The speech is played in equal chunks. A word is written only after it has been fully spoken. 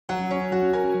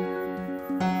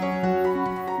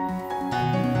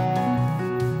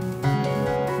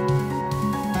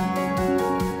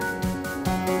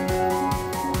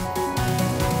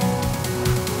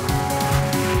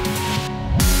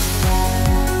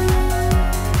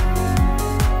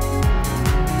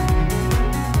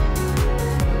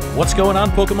What's going on,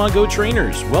 Pokemon Go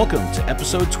trainers? Welcome to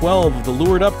episode 12 of the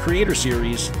Lured Up Creator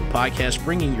Series, the podcast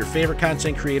bringing your favorite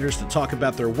content creators to talk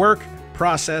about their work,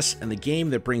 process, and the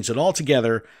game that brings it all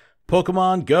together,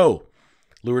 Pokemon Go.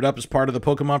 Lured Up is part of the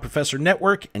Pokemon Professor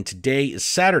Network, and today is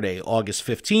Saturday, August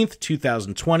 15th,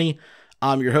 2020.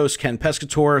 I'm your host, Ken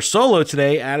Pescatore. Solo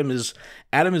today. Adam is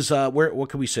where? What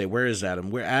can we say? Where is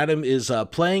Adam? Where Adam is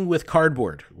playing with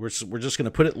cardboard. We're just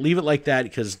gonna leave it like that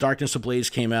because Darkness Ablaze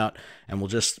came out, and we'll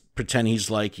just pretend he's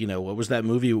like, you know, what was that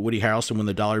movie with Woody Harrelson when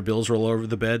the dollar bills roll over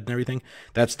the bed and everything?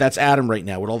 That's Adam right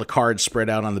now with all the cards spread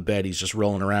out on the bed. He's just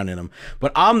rolling around in them.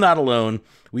 But I'm not alone.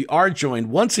 We are joined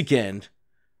once again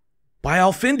by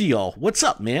Alfindeol. What's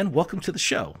up, man? Welcome to the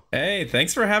show. Hey,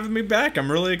 thanks for having me back.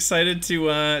 I'm really excited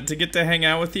to get to hang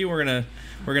out with you. We're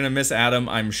gonna miss Adam,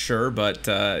 I'm sure, but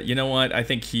you know what? I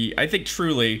think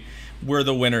truly we're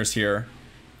the winners here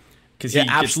because he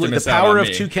gets to miss the power out on of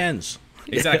me. Two Kens.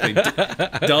 Exactly,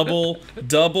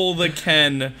 double the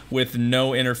Ken with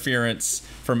no interference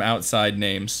from outside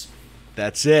names.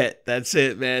 That's it,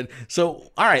 man.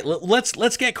 So, all right,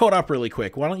 let's get caught up really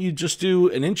quick. Why don't you just do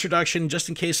an introduction, just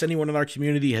in case anyone in our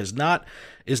community is not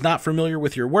familiar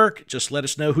with your work. Just let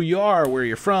us know who you are, where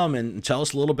you're from, and tell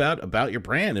us a little about your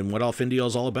brand and what Alfindeol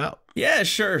is all about. Yeah,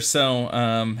 sure. So,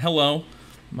 hello,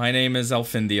 my name is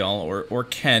Alfindeol, or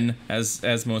Ken,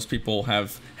 as most people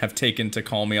have taken to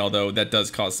call me, although that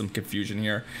does cause some confusion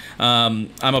here.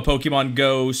 I'm a Pokemon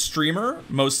Go streamer,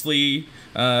 mostly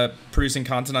producing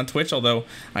content on Twitch, although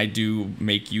I do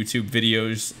make YouTube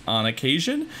videos on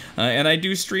occasion, and I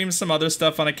do stream some other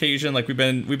stuff on occasion. Like we've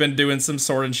been doing some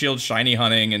Sword and Shield shiny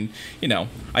hunting, and you know,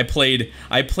 I played.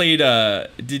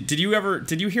 Did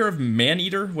you hear of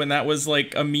Maneater when that was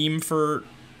like a meme for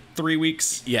 3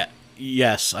 weeks? Yeah.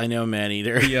 Yes, I know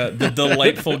Maneater. Yeah, the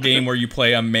delightful game where you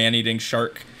play a man-eating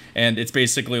shark, and it's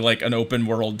basically like an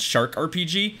open-world shark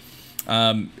RPG.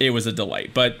 It was a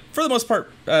delight, but for the most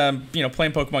part, you know,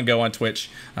 playing Pokemon Go on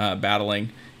Twitch, battling,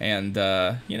 and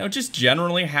you know, just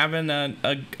generally having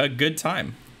a good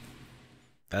time.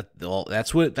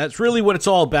 That's really what it's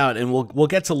all about, and we'll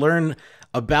get to learn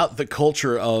about the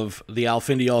culture of the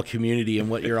Alfindeol community and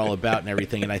what you're all about and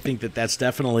everything. And I think that's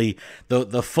definitely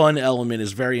the fun element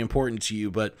is very important to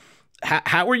you. But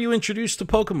how were you introduced to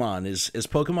Pokemon? Is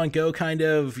Pokemon Go kind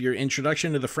of your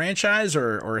introduction to the franchise,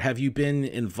 or have you been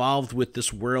involved with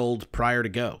this world prior to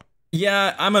Go?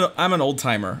 Yeah, I'm an old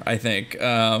timer, I think,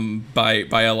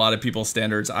 by a lot of people's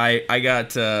standards. I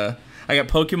got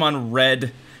Pokemon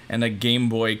Red and a Game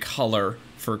Boy Color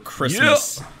for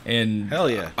Christmas. Yeah. In hell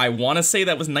yeah, I want to say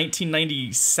that was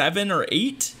 1997 or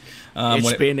 8.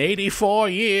 It's been 84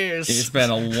 years. It's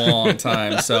been a long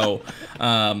time. So,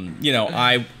 you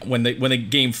know, when the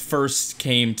game first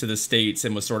came to the States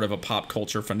and was sort of a pop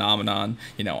culture phenomenon,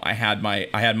 you know, I had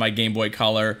my Game Boy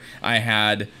Color.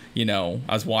 You know,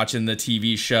 I was watching the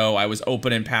TV show. I was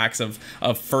opening packs of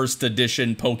first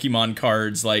edition Pokemon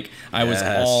cards. Like I was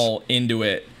all into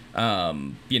it.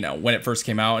 You know, when it first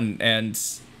came out, and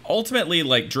ultimately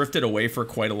like drifted away for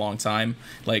quite a long time.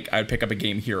 Like I would pick up a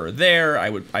game here or there.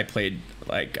 I played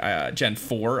like Gen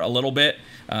 4 a little bit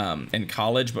in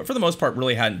college, but for the most part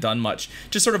really hadn't done much.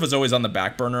 Just sort of was always on the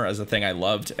back burner as a thing I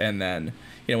loved. And then,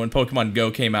 you know, when Pokemon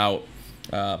Go came out,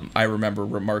 I remember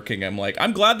remarking,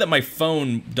 I'm glad that my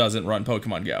phone doesn't run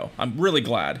Pokemon Go. I'm really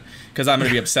glad, because I'm going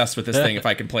to be obsessed with this thing if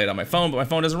I can play it on my phone, but my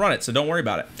phone doesn't run it, so don't worry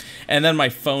about it. And then my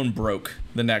phone broke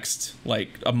the next, like,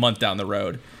 a month down the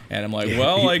road. And I'm like,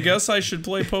 well, I guess I should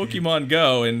play Pokemon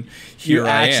Go, and here I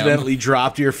am. You accidentally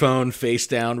dropped your phone face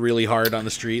down really hard on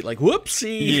the street, like,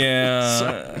 whoopsie.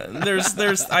 Yeah,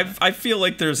 I feel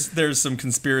like there's some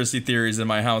conspiracy theories in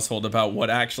my household about what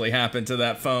actually happened to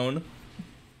that phone.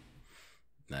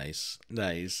 Nice.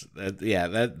 That's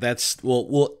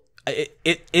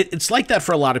it's like that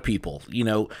for a lot of people, you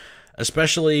know,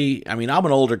 especially, I mean, I'm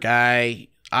an older guy.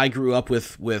 I grew up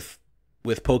with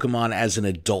Pokemon as an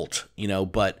adult, you know,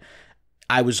 but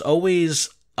I was always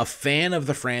a fan of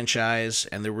the franchise,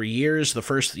 and there were years, the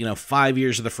first, you know, 5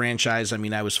 years of the franchise, I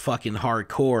mean, I was fucking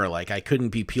hardcore, like I couldn't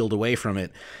be peeled away from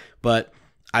it. But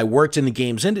I worked in the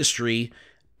games industry,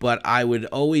 but I would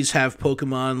always have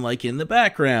Pokemon like in the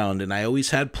background, and I always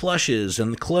had plushes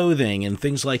and clothing and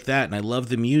things like that, and I loved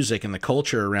the music and the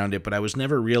culture around it, but I was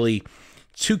never really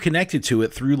too connected to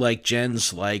it through like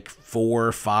gens like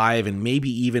 4, 5, and maybe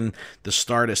even the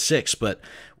start of 6. But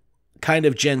kind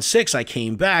of Gen 6, I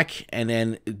came back, and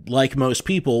then like most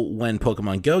people, when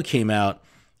Pokemon Go came out,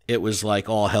 it was like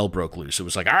all hell broke loose. It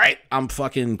was like, all right, I'm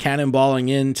fucking cannonballing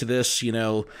into this, you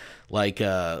know, like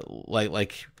a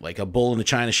bull in a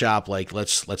china shop. Like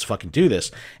let's fucking do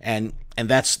this. And and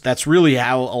that's really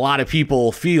how a lot of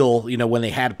people feel, you know, when they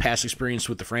had past experience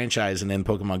with the franchise and then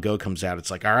Pokemon Go comes out. It's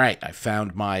like, all right, I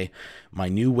found my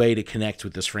new way to connect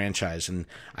with this franchise. And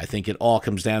I think it all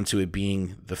comes down to it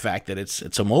being the fact that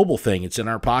it's a mobile thing. It's in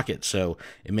our pocket. So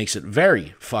it makes it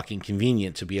very fucking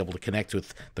convenient to be able to connect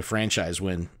with the franchise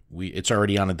when it's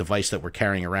already on a device that we're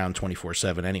carrying around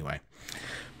 24/7 anyway.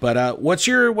 But what's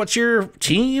your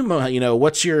team? You know,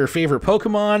 what's your favorite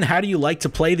Pokemon? How do you like to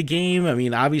play the game? I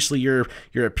mean, obviously you're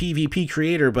a PvP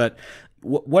creator, but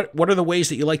what are the ways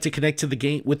that you like to connect to the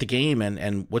game with the game?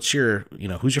 And what's your, you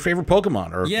know, who's your favorite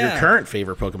Pokemon or your current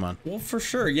favorite Pokemon? Well, for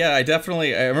sure, yeah, I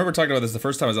remember talking about this the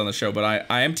first time I was on the show, but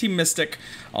I am Team Mystic,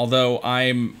 although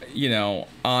I'm, you know,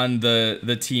 on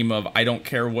the team of I don't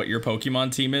care what your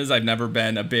Pokemon team is. I've never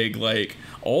been a big like,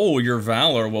 oh, you're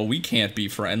Valor, well, we can't be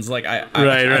friends. Like I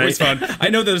always found, I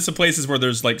know there's some places where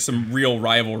there's like some real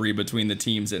rivalry between the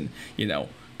teams, and you know,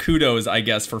 kudos, I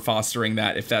guess, for fostering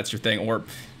that if that's your thing, or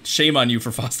shame on you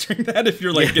for fostering that if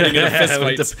you're like getting into fist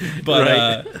fights.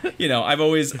 But you know, I've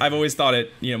always thought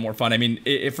it, you know, more fun. I mean,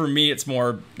 for me, it's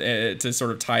more to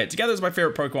sort of tie it together. My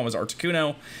favorite Pokemon was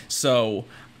Articuno, so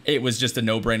it was just a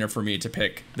no-brainer for me to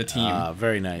pick the team.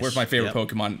 Very nice. With my favorite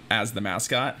Pokemon as the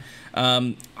mascot.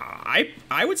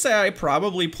 I would say I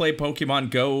probably play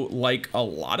Pokemon Go like a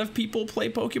lot of people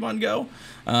play Pokemon Go.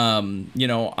 You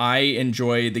know, I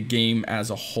enjoy the game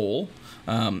as a whole.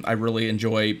 I really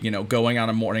enjoy, you know, going on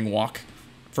a morning walk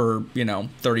for, you know,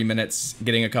 30 minutes,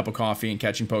 getting a cup of coffee and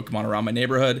catching Pokemon around my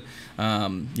neighborhood.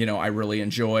 You know, I really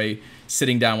enjoy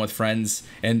sitting down with friends,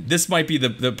 and this might be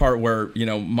the part where, you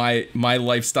know, my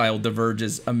lifestyle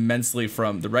diverges immensely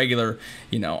from the regular.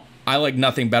 You know, I like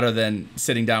nothing better than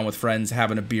sitting down with friends,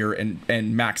 having a beer, and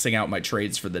maxing out my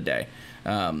trades for the day.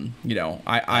 You know,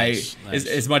 nice.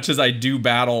 As much as I do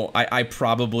battle, I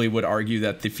probably would argue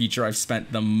that the feature I've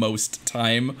spent the most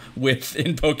time with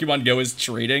in Pokemon Go is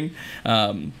trading.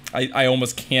 I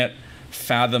almost can't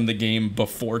fathom the game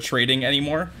before trading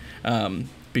anymore,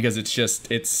 because it's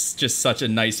just such a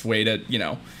nice way to, you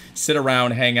know, sit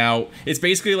around, hang out. It's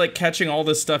basically like catching all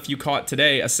the stuff you caught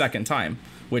today a second time,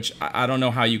 which I don't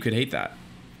know how you could hate that.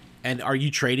 And are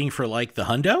you trading for like the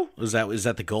hundo? Is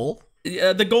that the goal?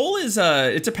 The goal is,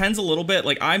 it depends a little bit.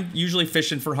 Like, I'm usually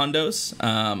fishing for hundos.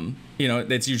 You know,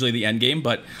 that's usually the end game,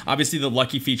 but obviously the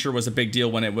lucky feature was a big deal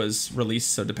when it was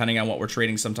released. So depending on what we're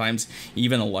trading, sometimes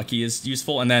even a lucky is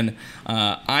useful. And then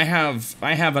I have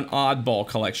an oddball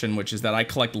collection, which is that I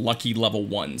collect lucky level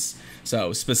 1s.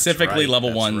 So specifically level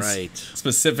 1s,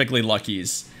 specifically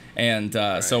luckies. And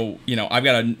so, you know, I've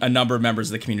got a number of members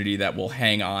of the community that will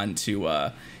hang on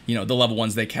to, you know, the level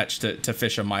 1s they catch to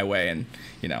fish them my way. And,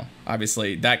 you know,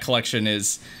 obviously that collection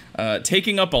is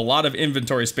taking up a lot of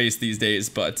inventory space these days,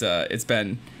 but it's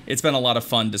been a lot of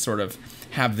fun to sort of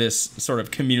have this sort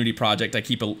of community project. I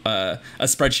keep a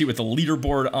spreadsheet with a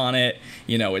leaderboard on it.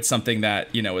 You know, it's something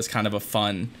that, you know, is kind of a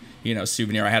fun, you know,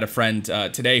 souvenir. I had a friend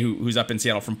today who's up in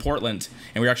Seattle from Portland,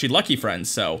 and we were actually lucky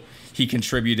friends. So he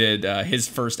contributed his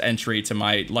first entry to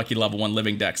my lucky level 1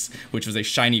 living dex, which was a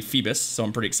shiny Phoebus. So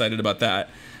I'm pretty excited about that.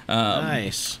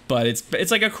 Nice. But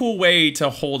it's like a cool way to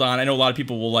hold on. I know a lot of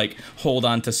people will like hold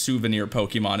on to souvenir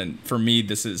Pokemon, and for me,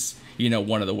 this is, you know,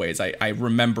 one of the ways I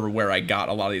remember where I got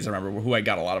a lot of these. I remember who I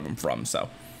got a lot of them from. So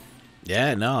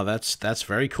yeah, no, that's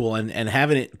very cool. And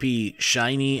having it be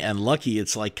shiny and lucky,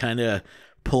 it's like kind of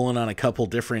pulling on a couple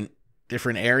different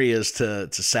areas to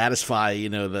satisfy, you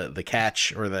know, the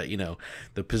catch or the, you know,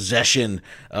 the possession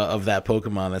of that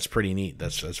Pokemon. That's pretty neat.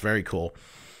 That's very cool.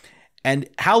 And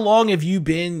how long have you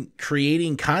been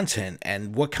creating content,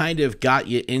 and what kind of got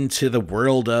you into the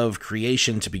world of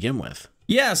creation to begin with?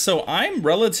 Yeah, so I'm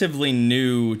relatively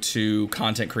new to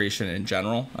content creation in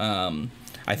general.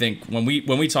 I think when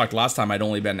we talked last time, I'd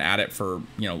only been at it for,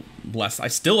 you know, I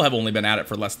still have only been at it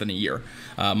for less than a year.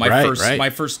 My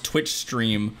first Twitch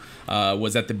stream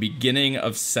was at the beginning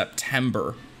of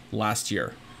September last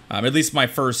year. At least my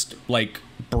first like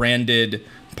branded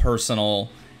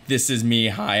personal, this is me,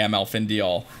 hi, I'm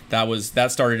Alfindeol.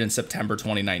 That started in September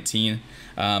 2019.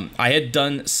 I had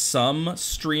done some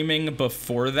streaming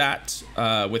before that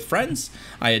with friends.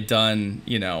 I had done,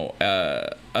 you know,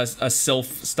 a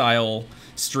Sylph style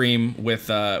stream with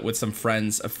some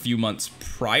friends a few months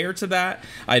prior to that.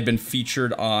 I had been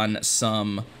featured on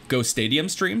some Go Stadium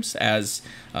streams as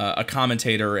a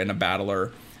commentator and a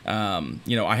battler.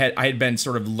 You know, I had been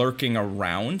sort of lurking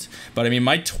around, but I mean,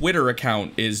 my Twitter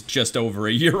account is just over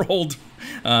a year old.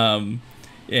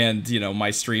 And, you know,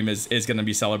 my stream is going to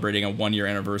be celebrating a 1-year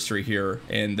anniversary here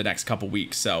in the next couple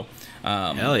weeks. So,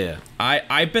 hell yeah.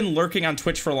 I've been lurking on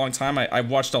Twitch for a long time. I've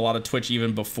watched a lot of Twitch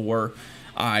even before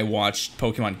I watched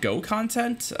Pokemon Go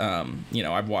content. You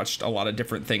know, I've watched a lot of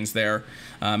different things there,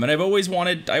 and I always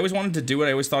wanted to do it.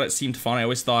 I always thought it seemed fun. I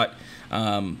always thought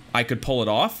I could pull it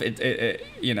off.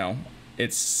 You know,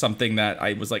 it's something that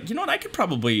I was like, you know what, I could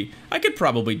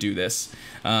probably do this.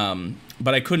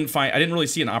 But I didn't really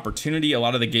see an opportunity. A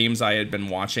lot of the games I had been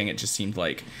watching, it just seemed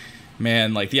like,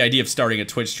 man, like the idea of starting a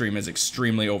Twitch stream is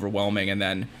extremely overwhelming. And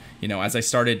then, you know, as I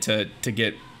started to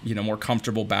get, you know, more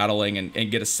comfortable battling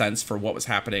and get a sense for what was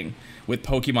happening with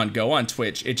Pokemon Go on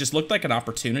Twitch, it just looked like an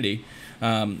opportunity.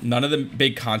 None of the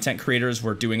big content creators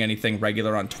were doing anything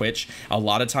regular on Twitch. A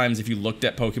lot of times, if you looked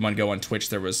at Pokemon Go on Twitch,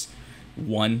 there was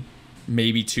 1,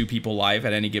 maybe 2 people live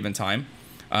at any given time.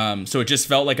 So it just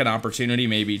felt like an opportunity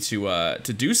maybe to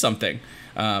do something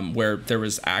where there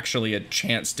was actually a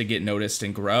chance to get noticed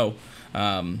and grow.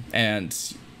 And,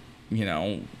 you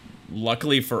know,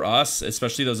 luckily for us,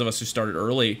 especially those of us who started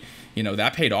early, you know,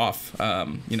 that paid off.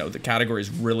 You know, the category's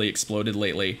really exploded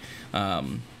lately.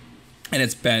 And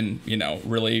it's been, you know,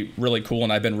 really, really cool.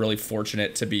 And I've been really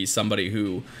fortunate to be somebody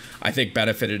who I think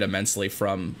benefited immensely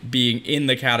from being in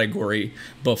the category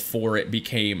before it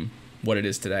became what it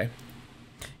is today.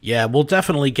 Yeah, we'll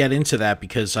definitely get into that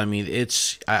because, I mean,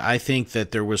 I think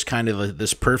that there was kind of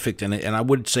this perfect, and I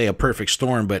would say a perfect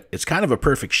storm, but it's kind of a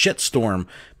perfect shit storm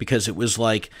because it was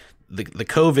like the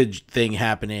COVID thing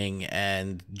happening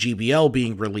and GBL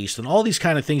being released and all these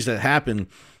kind of things that happened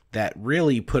that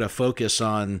really put a focus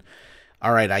on,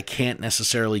 all right, I can't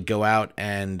necessarily go out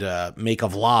and make a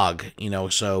vlog, you know,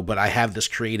 but I have this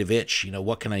creative itch, you know,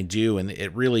 what can I do? And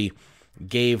it really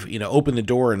gave, you know, opened the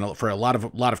door and for a lot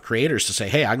of creators to say,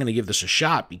 hey, I'm going to give this a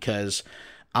shot because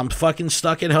I'm fucking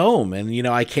stuck at home and, you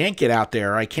know, I can't get out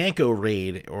there, or I can't go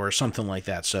raid or something like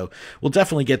that. So we'll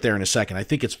definitely get there in a second. I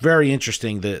think it's very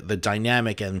interesting, the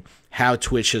dynamic and how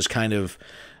Twitch has kind of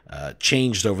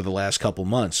changed over the last couple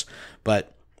months.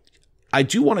 But I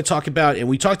do want to talk about, and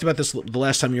we talked about this the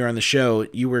last time you were on the show,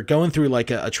 you were going through like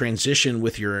a transition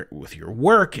with your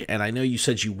work. And I know you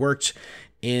said you worked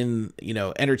in, you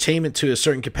know, entertainment to a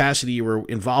certain capacity. You were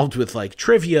involved with like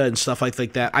trivia and stuff like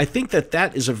that. I think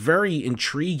that is a very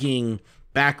intriguing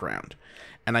background.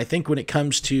 And I think when it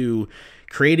comes to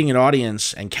creating an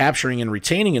audience and capturing and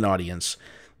retaining an audience,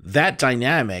 that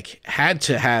dynamic had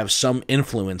to have some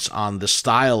influence on the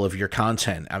style of your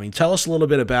content. I mean, tell us a little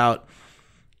bit about,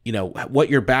 you know, what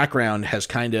your background has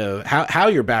kind of, how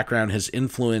your background has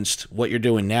influenced what you're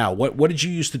doing now. What did you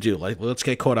used to do? Like, let's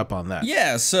get caught up on that.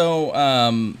 Yeah,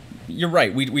 so you're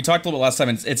right. We talked a little bit last time,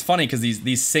 and it's funny because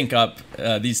these sync up.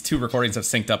 These two recordings have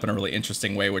synced up in a really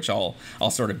interesting way, which I'll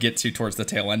sort of get to towards the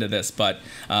tail end of this. But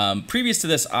previous to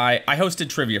this, I hosted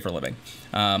trivia for a living.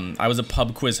 I was a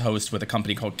pub quiz host with a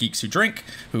company called Geeks Who Drink,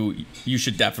 who you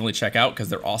should definitely check out because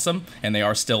they're awesome and they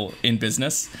are still in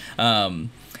business.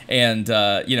 And,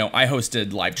 you know, I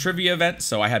hosted live trivia events,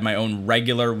 so I had my own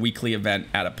regular weekly event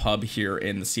at a pub here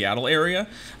in the Seattle area.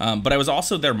 But I was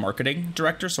also their marketing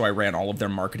director, so I ran all of their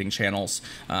marketing channels.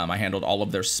 I handled all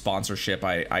of their sponsorship.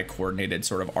 I coordinated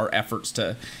sort of our efforts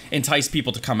to entice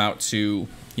people to come out to,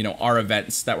 you know, our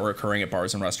events that were occurring at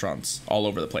bars and restaurants all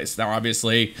over the place. Now,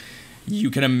 obviously,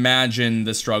 you can imagine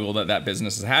the struggle that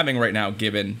business is having right now,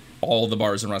 given all the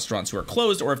bars and restaurants who are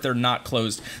closed, or if they're not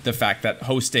closed, the fact that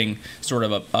hosting sort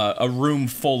of a room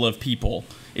full of people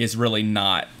is really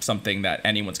not something that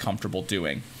anyone's comfortable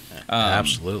doing.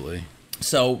 Absolutely.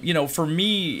 So, you know, for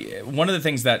me, one of the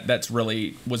things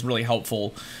was really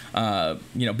helpful,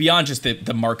 you know, beyond just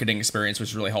the marketing experience,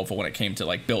 was really helpful when it came to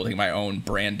like building my own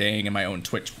branding and my own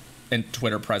Twitch and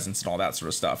Twitter presence and all that sort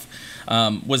of stuff,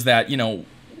 was that, you know,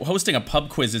 hosting a pub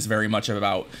quiz is very much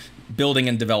about building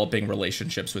and developing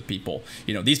relationships with people.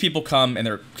 You know, these people come and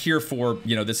they're here for,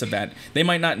 you know, this event. They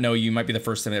might not know you, might be the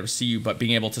first time they ever see you, but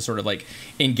being able to sort of like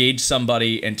engage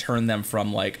somebody and turn them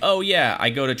from like, oh yeah, I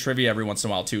go to trivia every once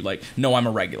in a while too, like, no, I'm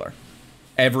a regular.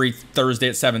 Every Thursday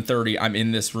at 7:30, I'm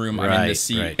in this room, I'm in this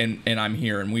seat, and I'm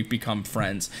here, and we've become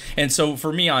friends. And so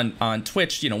for me on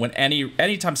Twitch, you know, when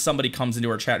anytime somebody comes into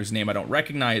our chat whose name I don't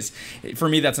recognize, for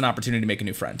me that's an opportunity to make a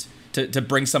new friend, to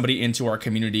bring somebody into our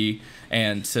community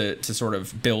and to sort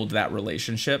of build that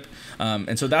relationship.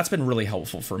 And so that's been really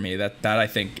helpful for me. That I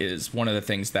think is one of the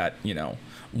things that, you know,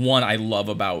 one I love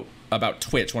about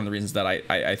Twitch. One of the reasons that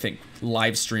I think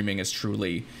live streaming is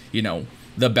truly, you know,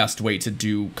 the best way to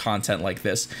do content like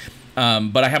this.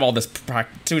 But I have all this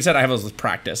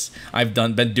practice. I've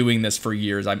been doing this for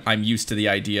years. I'm used to the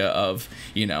idea of,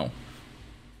 you know,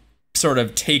 sort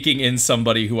of taking in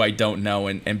somebody who I don't know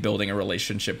and building a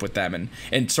relationship with them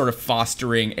and sort of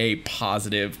fostering a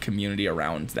positive community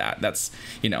around that. That's,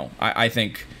 you know, I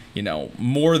think, you know,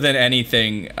 more than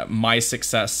anything, my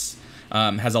success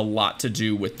has a lot to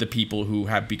do with the people who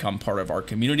have become part of our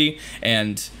community.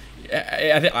 And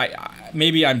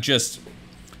maybe I'm just,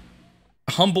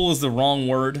 humble is the wrong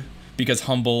word, because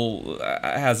humble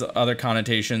has other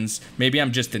connotations. Maybe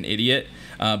I'm just an idiot,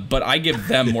 but I give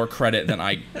them more credit than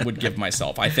I would give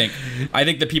myself. I think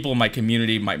the people in my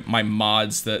community, my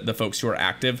mods, the folks who are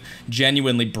active,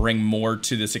 genuinely bring more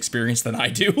to this experience than I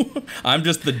do. I'm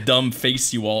just the dumb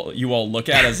face you all look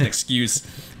at as an excuse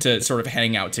to sort of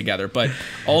hang out together. But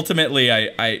ultimately,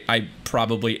 I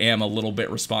probably am a little bit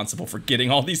responsible for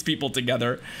getting all these people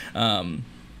together.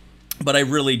 But I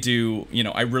really do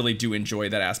enjoy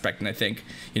that aspect. And I think,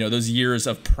 those years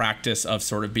of practice of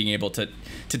sort of being able to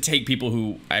take people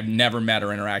who I've never met or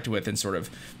interacted with and sort of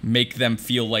make them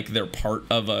feel like they're part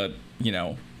of a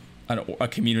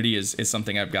community is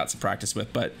something I've got some practice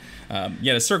with. But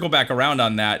to circle back around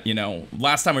on that,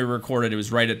 last time we recorded, it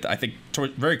was right at, I think,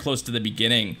 very close to the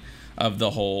beginning of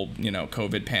the whole,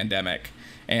 COVID pandemic.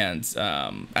 And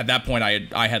at that point,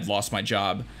 I had lost my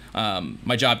job.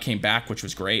 My job came back, which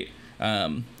was great.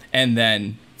 And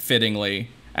then, fittingly,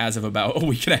 as of about a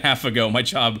week and a half ago, my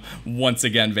job once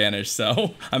again vanished.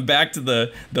 So I'm back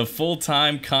to the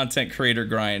full-time content creator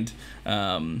grind.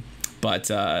 But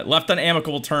left on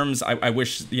amicable terms. I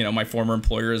wish, my former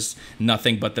employers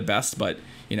nothing but the best. But,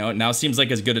 it now seems like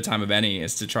as good a time of any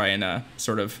is to try and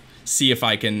sort of see if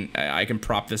I can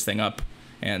prop this thing up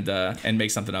and make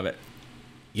something of it.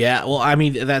 Yeah, well, I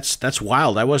mean, that's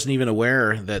wild. I wasn't even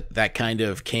aware that kind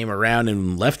of came around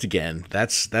and left again.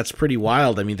 That's pretty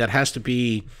wild. I mean, that has to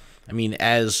be,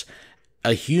 as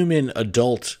a human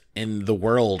adult in the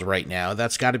world right now,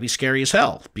 that's got to be scary as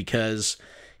hell, because,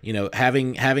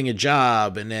 having a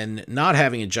job and then not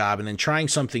having a job and then trying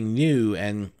something new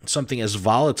and something as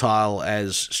volatile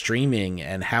as streaming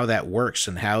and how that works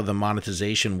and how the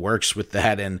monetization works with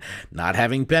that, and not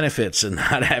having benefits and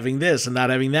not having this and not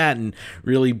having that, and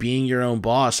really being your own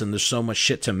boss, and there's so much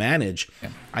shit to manage. Yeah.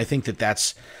 I think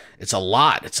it's a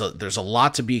lot. There's a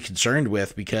lot to be concerned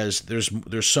with, because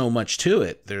there's so much to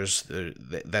it.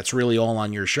 That's really all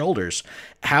on your shoulders.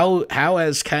 How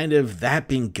has kind of that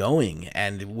been going?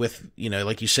 And with,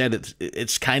 like you said,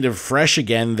 it's kind of fresh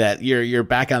again that you're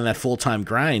back on that full-time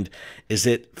grind. Is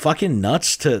it fucking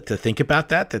nuts to think about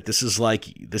that this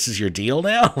is your deal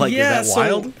now? Like, yeah, is that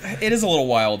wild? So it is a little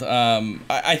wild.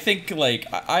 I think, like,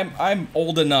 I'm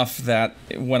old enough that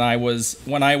when I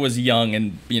was young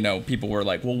and, people were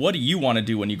like, well, what do you want to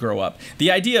do when you grow up?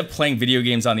 The idea of playing video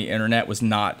games on the internet was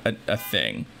not a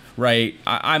thing, right?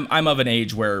 I'm of an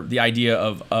age where the idea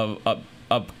of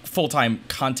a full-time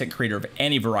content creator of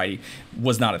any variety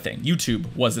was not a thing.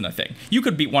 YouTube wasn't a thing. You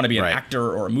could want to be an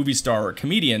actor or a movie star or a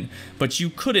comedian, but you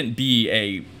couldn't be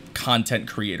a content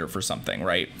creator for something,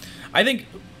 right? I think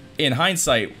in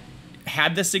hindsight,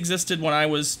 had this existed when I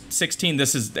was 16,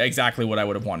 this is exactly what I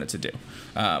would have wanted to do.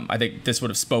 I think this would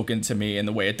have spoken to me in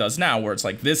the way it does now, where it's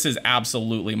like, this is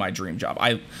absolutely my dream job.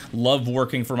 I love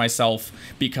working for myself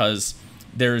because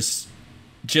there's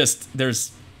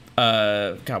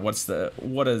God,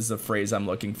 what is the phrase I'm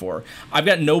looking for? I've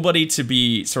got nobody to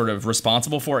be sort of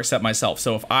responsible for except myself.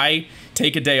 So if I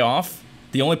take a day off,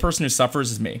 the only person who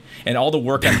suffers is me, and all the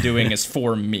work I'm doing is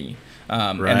for me.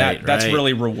 And that's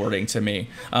really rewarding to me.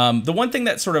 The one thing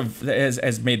that sort of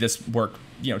has made this work,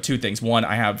 two things. One,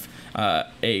 I have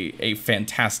a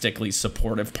fantastically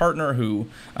supportive partner who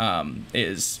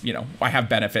is, I have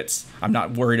benefits. I'm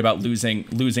not worried about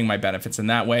losing my benefits in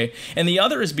that way. And the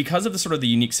other is because of the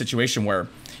unique situation where,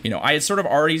 I had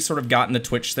already gotten the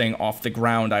Twitch thing off the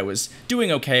ground. I was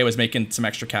doing okay. I was making some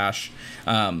extra cash.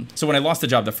 So when I lost the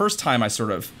job the first time, I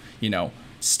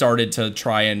started to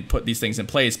try and put these things in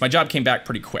place. My job came back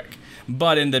pretty quick,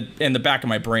 but in the back of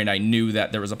my brain, I knew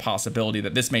that there was a possibility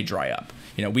that this may dry up.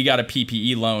 We got a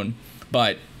PPE loan,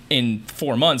 but in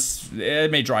 4 months,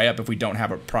 it may dry up if we don't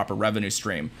have a proper revenue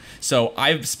stream. So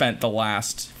I've spent the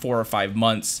last 4 or 5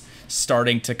 months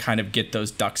starting to kind of get those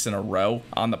ducks in a row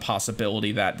on the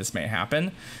possibility that this may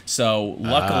happen. So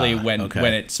luckily, when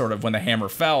the hammer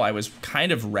fell, I was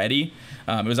kind of ready.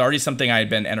 It was already something I had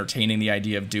been entertaining the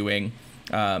idea of doing,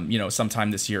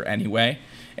 sometime this year anyway.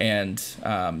 And,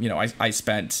 I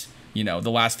spent,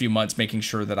 the last few months making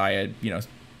sure that I had,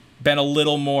 been a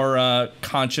little more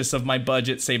conscious of my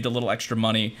budget, saved a little extra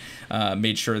money,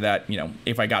 made sure that,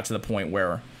 if I got to the point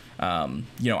where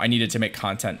I needed to make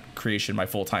content creation my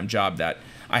full-time job, that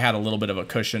I had a little bit of a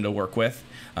cushion to work with.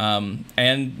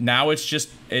 And now it's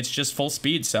just full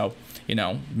speed. So,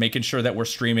 making sure that we're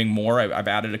streaming more. I've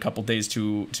added a couple days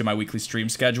to my weekly stream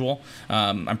schedule.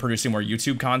 I'm producing more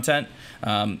YouTube content,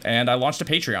 and I launched a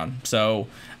Patreon. So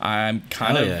I'm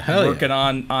kind of working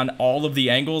on all of the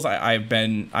angles. I've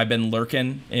been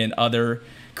lurking in other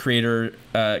creator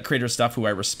stuff who I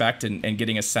respect, and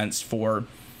getting a sense for,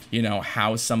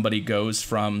 how somebody goes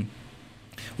from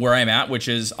where I'm at, which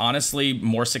is honestly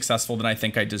more successful than I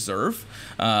think I deserve.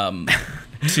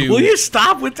 Will you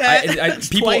stop with that?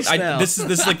 This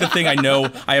is like the thing. I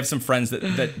know I have some friends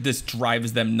that this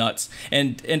drives them nuts,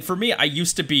 and for me, I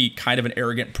used to be kind of an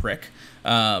arrogant prick.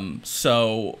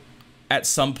 So at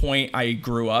some point, I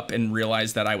grew up and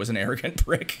realized that I was an arrogant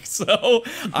prick. So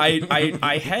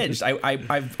I hedged.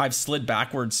 I've slid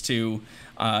backwards to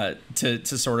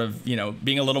sort of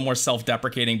being a little more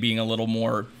self-deprecating, being a little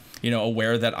more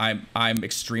aware that I'm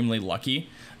extremely lucky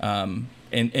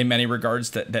in many regards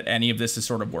that any of this is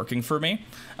sort of working for me.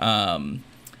 I'm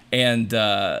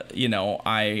gonna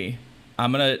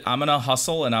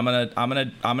hustle, and I'm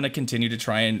gonna continue to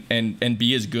try and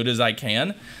be as good as I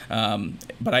can.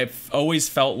 But I've always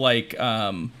felt like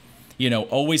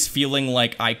always feeling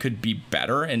like I could be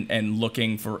better, and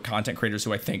looking for content creators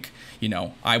who I think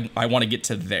I want to get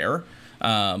to there.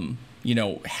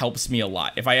 Helps me a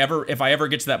lot. If I ever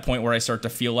get to that point where I start to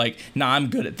feel like, nah, I'm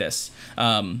good at this,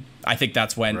 I think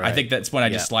that's when I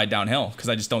just slide downhill, because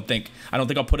I don't think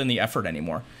I'll put in the effort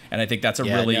anymore. And I think that's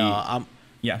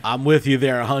I'm with you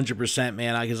there 100%,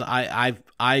 man. Because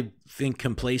I think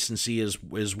complacency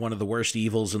is one of the worst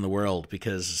evils in the world,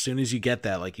 because as soon as you get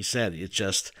that, like you said, it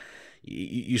just,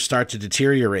 you start to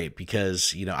deteriorate,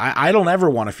 because I don't ever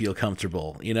want to feel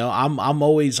comfortable.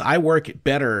 I work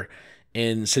better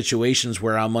in situations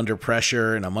where I'm under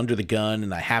pressure and I'm under the gun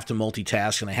and I have to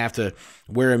multitask and I have to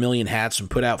wear a million hats and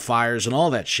put out fires and all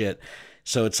that shit.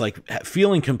 So it's like,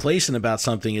 feeling complacent about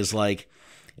something is like,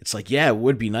 it's like, yeah, it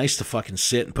would be nice to fucking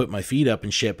sit and put my feet up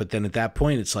and shit. But then at that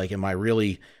point, it's like, am I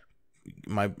really,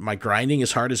 my grinding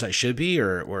as hard as I should be,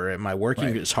 or am I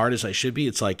working as hard as I should be?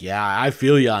 It's like, yeah, I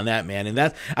feel you on that, man. And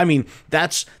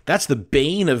that's the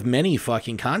bane of many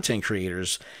fucking content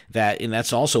creators, and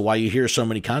that's also why you hear so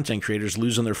many content creators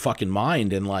losing their fucking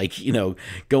mind and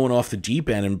going off the deep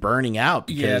end and burning out.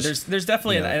 Because, there's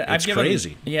definitely, it's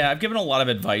crazy. I've given a lot of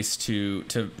advice to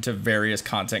various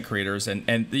content creators,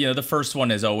 and the first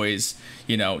one is always,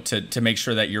 to make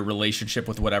sure that your relationship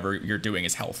with whatever you're doing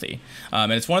is healthy.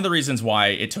 And it's one of the reasons why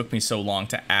it took me so long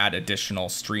to add additional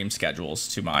stream schedules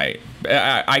to my.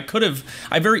 I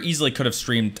very easily could have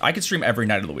streamed. I could stream every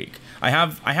night of the week. I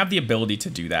have the ability to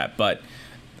do that, but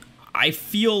I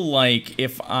feel like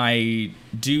if I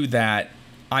do that,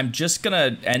 I'm just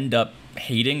gonna end up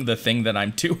hating the thing that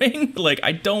I'm doing.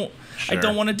 I don't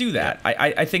want to do that.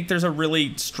 Yeah. I think there's a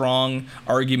really strong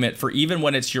argument for, even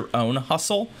when it's your own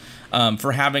hustle,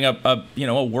 for having a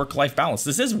work-life balance.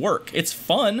 This is work. It's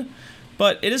fun,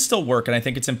 but it is still work, and I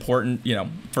think it's important,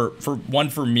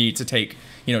 for me to take,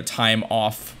 time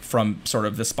off from sort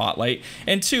of the spotlight,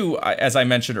 and two, as I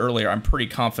mentioned earlier, I'm pretty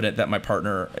confident that my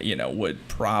partner, would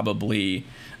probably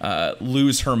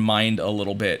lose her mind a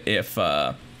little bit if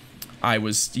I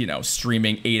was,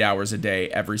 streaming 8 hours a day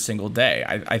every single day.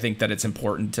 I think that it's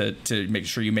important to make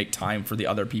sure you make time for the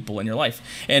other people in your life.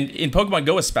 And in Pokemon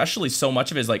Go especially, so much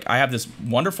of it is I have this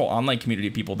wonderful online community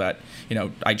of people that,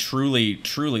 I truly,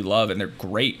 truly love, and they're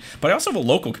great. But I also have a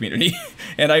local community,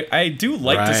 and I do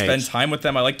like to spend time with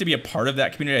them. I like to be a part of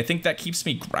that community. I think that keeps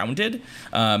me grounded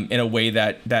in a way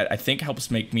that I think helps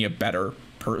make me a better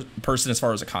person as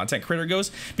far as a content creator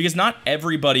goes, because not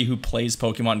everybody who plays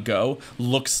Pokemon Go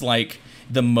looks like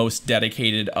the most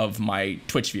dedicated of my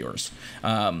Twitch viewers.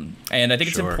 And I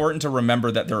think it's important to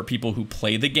remember that there are people who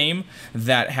play the game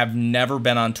that have never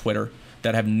been on Twitter,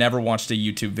 that have never watched a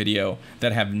YouTube video,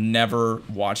 that have never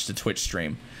watched a Twitch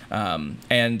stream.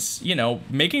 And,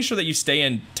 making sure that you stay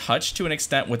in touch to an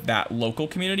extent with that local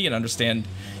community and understand,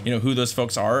 who those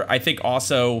folks are, I think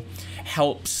also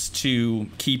helps to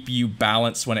keep you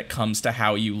balanced when it comes to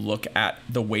how you look at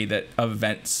the way that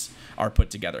events are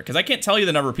put together. Because I can't tell you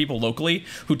the number of people locally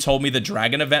who told me the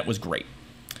Dragon event was great.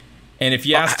 And if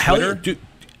you ask Twitter...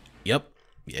 Yep.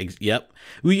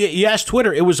 You asked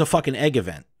Twitter, it was a fucking egg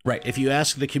event. Right. If you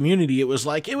ask the community, it was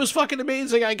fucking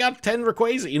amazing. I got 10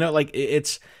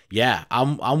 Rayquaza.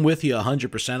 I'm with you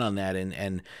 100% on that.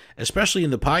 And especially in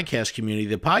the podcast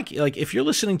community, if you're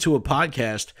listening to a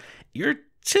podcast, you're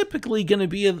typically going to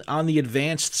be on the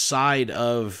advanced side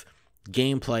of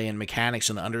gameplay and mechanics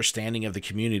and understanding of the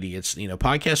community. It's,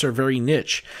 podcasts are very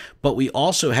niche, but we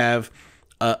also have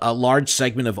a large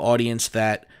segment of audience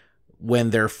that when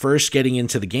they're first getting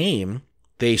into the game,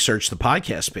 they search the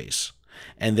podcast space.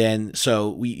 And then,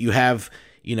 so you have,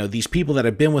 these people that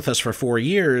have been with us for 4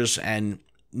 years and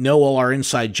know all our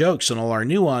inside jokes and all our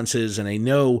nuances, and they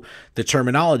know the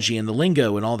terminology and the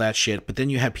lingo and all that shit. But then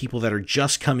you have people that are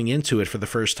just coming into it for the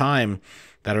first time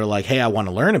that are like, hey, I want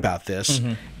to learn about this.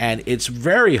 Mm-hmm. And it's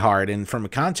very hard. And from a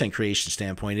content creation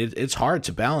standpoint, it's hard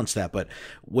to balance that. But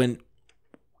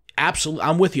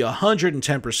I'm with you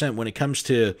 110% when it comes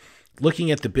to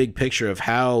looking at the big picture of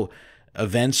how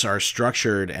events are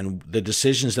structured and the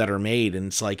decisions that are made. And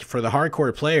it's like, for the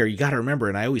hardcore player, you got to remember,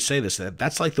 and I always say this,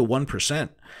 that's like the 1%,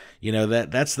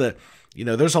 that's the,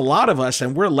 there's a lot of us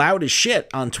and we're loud as shit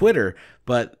on Twitter,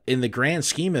 but in the grand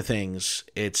scheme of things,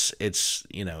 it's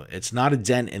not a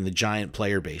dent in the giant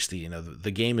player base.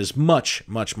 The game is much,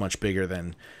 much, much bigger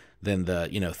than the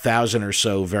 1,000 or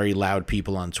so very loud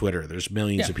people on Twitter. There's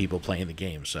millions of people playing the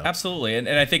game. So absolutely, and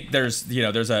I think there's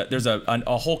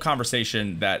a whole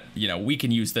conversation that we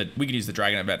can use the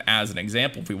Dragon event as an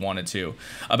example if we wanted to,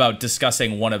 about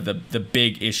discussing one of the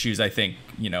big issues. I think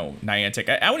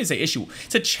Niantic, I wouldn't say issue,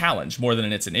 it's a challenge more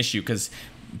than it's an issue, because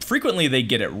frequently they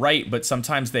get it right, but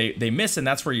sometimes they miss, and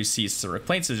that's where you see some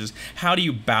complaints. Is just, how do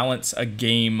you balance a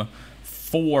game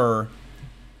for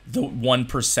the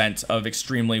 1% of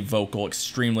extremely vocal,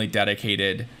 extremely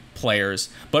dedicated players,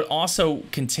 but also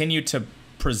continue to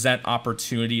present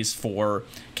opportunities for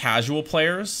casual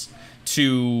players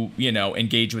to,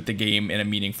 engage with the game in a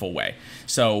meaningful way.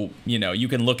 So, you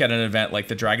can look at an event like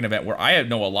the Dragon event, where I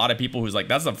know a lot of people who's like,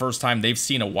 that's the first time they've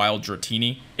seen a wild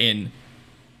Dratini in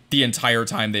the entire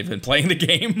time they've been playing the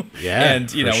game. Yeah, and,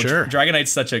 sure.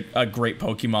 Dragonite's such a great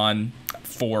Pokemon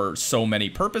for so many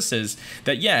purposes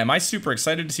that, am I super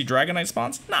excited to see Dragonite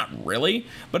spawns? Not really.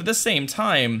 But at the same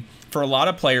time, for a lot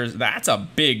of players, that's a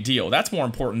big deal. That's more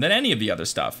important than any of the other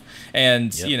stuff.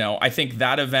 And, I think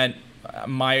that event,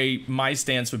 my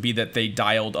stance would be that they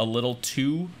dialed a little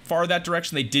too far that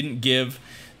direction. They didn't give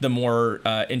the more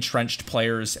entrenched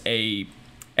players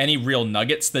any real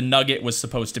nuggets. The nugget was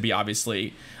supposed to be,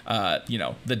 obviously,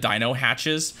 the dino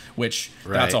hatches, which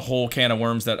that's a whole can of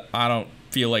worms that I don't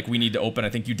feel like we need to open. I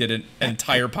think you did an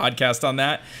entire podcast on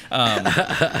that.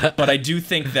 But I do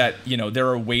think that, there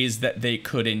are ways that they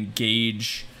could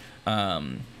engage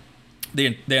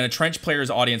the entrenched players'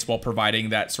 audience while providing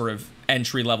that sort of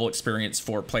entry-level experience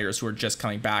for players who are just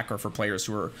coming back, or for players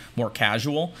who are more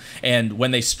casual. And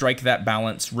when they strike that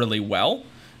balance really well,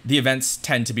 the events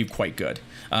tend to be quite good.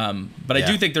 But I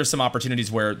do think there's some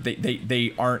opportunities where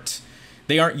they aren't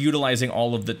utilizing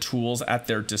all of the tools at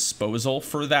their disposal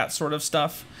for that sort of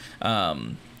stuff.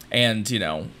 And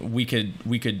we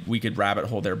could rabbit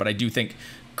hole there, but I do think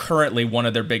currently one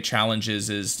of their big challenges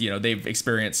is, they've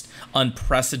experienced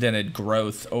unprecedented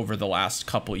growth over the last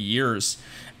couple years.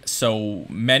 So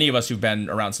many of us who've been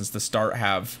around since the start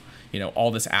have,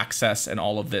 all this access and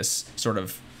all of this sort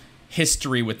of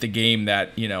history with the game that,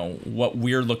 what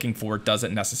we're looking for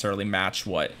doesn't necessarily match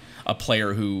what a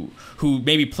player who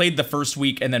maybe played the first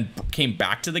week and then came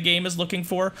back to the game is looking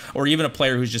for, or even a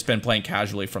player who's just been playing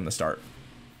casually from the start.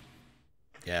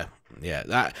 Yeah.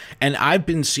 And I've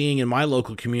been seeing in my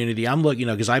local community, I'm looking,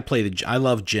 because I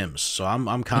love gyms, so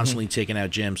I'm constantly taking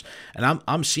out gyms, and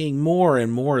I'm seeing more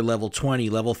and more level 20,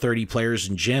 level 30 players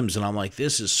in gyms, and I'm like,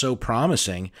 this is so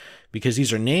promising, because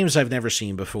these are names I've never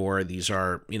seen before. These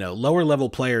are, lower level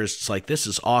players. It's like, this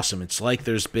is awesome. It's like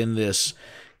there's been this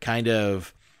kind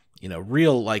of,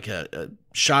 real, like a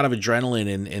shot of adrenaline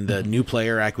in the new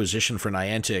player acquisition for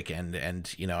Niantic. And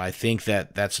I think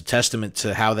that's a testament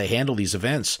to how they handle these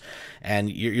events. And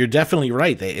you're definitely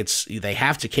right. They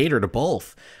have to cater to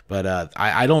both, but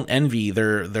I don't envy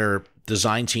their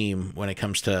design team when it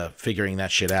comes to figuring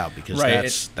that shit out,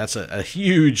 because that's a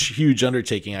huge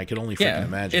undertaking. I could only freaking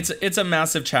imagine. It's a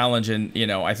massive challenge. And,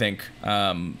 I think,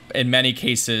 in many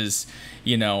cases,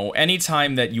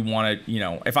 anytime that you want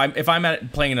to, if I'm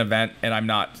playing an event and I'm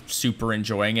not super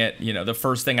enjoying it, the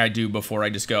first thing I do before I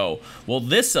just go, well,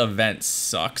 this event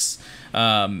sucks,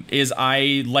 is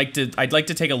I'd like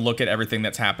to take a look at everything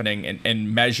that's happening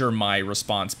and measure my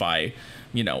response by,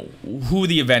 who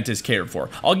the event is catered for.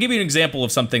 I'll give you an example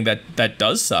of something that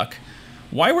does suck.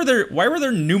 Why were there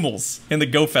Numels in the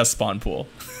GoFest spawn pool?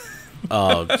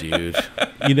 Oh, dude.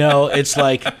 It's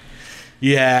like,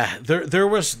 yeah, there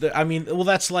was,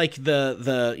 that's like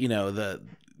the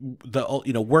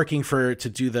working to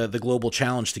do the global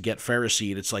challenge to get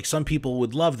Ferroseed. It's like, some people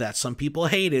would love that, some people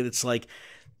hate it. It's like,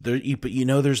 but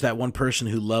there's that one person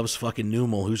who loves fucking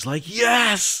Numel who's like,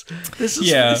 yes, this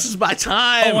is my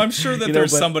time. Oh, I'm sure that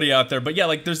there's somebody out there, but yeah,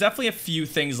 like there's definitely a few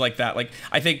things like that. Like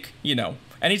I think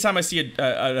anytime I see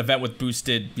an event with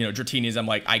boosted Dratini's, I'm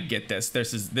like, I get this.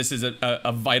 This is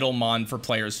a vital mon for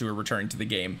players who are returning to the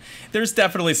game. There's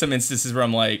definitely some instances where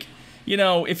I'm like,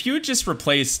 if you had just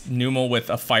replaced Numel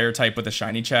with a fire type with a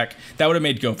shiny check, that would have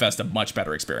made GoFest a much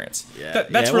better experience. Yeah,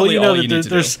 that's really all you need to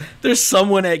do. There's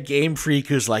someone at Game Freak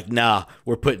who's like, nah,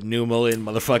 we're putting Numel in,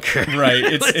 motherfucker. Right.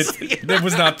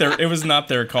 It was not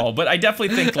their call. But I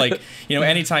definitely think like,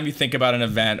 anytime you think about an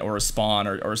event or a spawn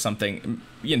or something,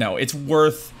 it's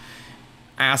worth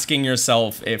asking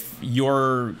yourself if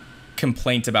your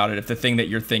complaint about it, if the thing that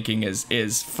you're thinking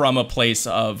is from a place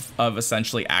of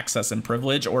essentially access and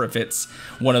privilege, or if it's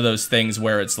one of those things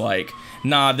where it's like,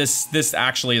 nah, this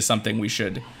actually is something we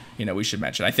should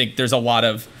mention. I think there's been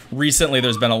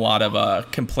a lot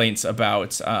of complaints about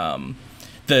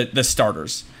the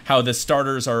starters, how the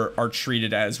starters are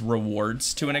treated as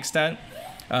rewards to an extent.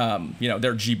 They're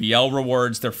GBL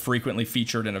rewards, they're frequently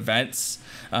featured in events.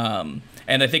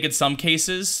 And I think in some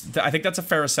cases, I think that's a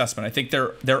fair assessment. I think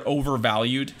they're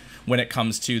overvalued when it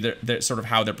comes to their sort of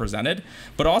how they're presented.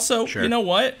 But also, sure. You know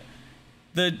what?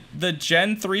 The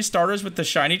Gen 3 starters with the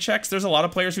shiny checks, there's a lot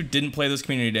of players who didn't play those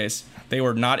community days. They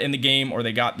were not in the game or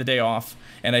they got the day off.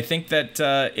 And I think that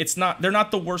they're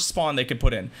not the worst spawn they could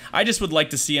put in. I just would like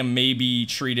to see them maybe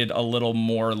treated a little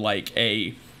more like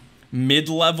a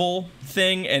mid-level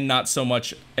thing and not so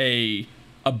much a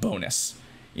bonus.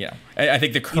 Yeah, I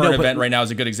think the current event right now is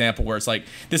a good example where it's like,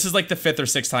 this is like the 5th or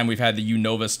 6th time we've had the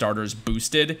Unova starters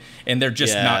boosted, and they're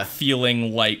just not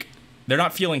feeling like, they're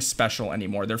not feeling special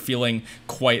anymore. They're feeling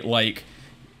quite like,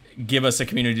 give us a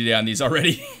community day on these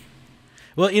already.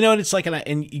 Well, and it's like,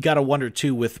 and you got to wonder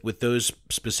too with those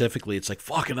specifically. It's like,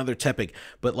 fuck, another Tepig.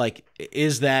 But like,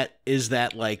 is that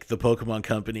like the Pokemon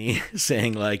Company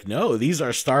saying like, no, these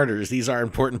are starters, these are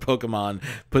important Pokemon,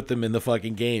 put them in the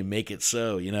fucking game, make it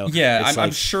so, Yeah,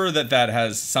 I'm sure that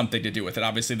has something to do with it.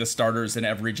 Obviously, the starters in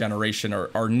every generation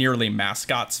are nearly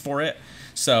mascots for it.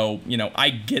 So I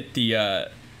get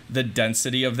the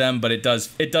density of them, but it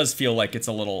does feel like it's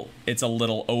a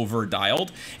little over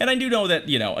dialed. And I do know that,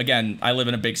 again, I live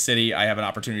in a big city. I have an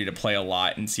opportunity to play a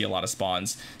lot and see a lot of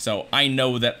spawns. So I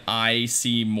know that I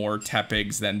see more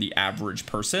Tepigs than the average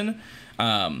person.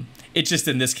 It's just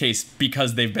in this case,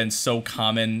 because they've been so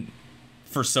common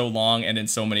for so long and in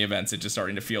so many events, it's just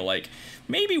starting to feel like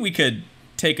maybe we could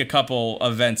take a couple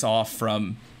events off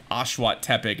from Oshawott,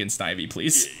 Tepig, and Snivy,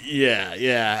 please. Yeah,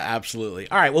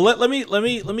 absolutely. All right, well, let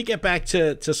me get back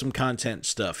to some content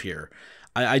stuff here.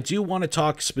 I do want to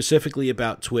talk specifically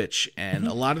about Twitch, and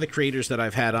a lot of the creators that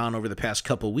I've had on over the past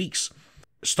couple weeks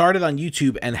started on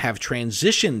YouTube and have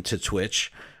transitioned to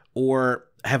Twitch, or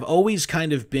have always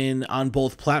kind of been on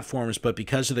both platforms, but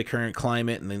because of the current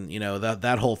climate and then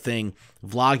that whole thing,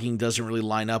 vlogging doesn't really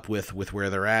line up with where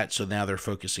they're at, so now they're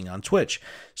focusing on Twitch.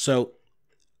 So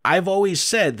I've always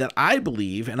said that I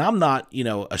believe, and I'm not,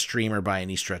 a streamer by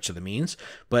any stretch of the means,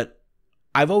 but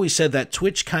I've always said that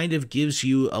Twitch kind of gives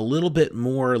you a little bit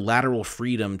more lateral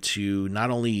freedom to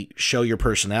not only show your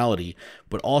personality,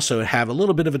 but also have a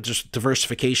little bit of a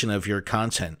diversification of your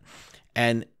content.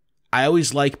 And I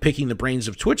always like picking the brains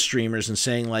of Twitch streamers and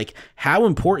saying, like, how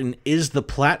important is the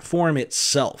platform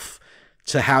itself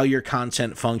to how your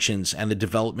content functions and the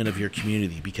development of your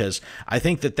community? Because I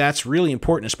think that that's really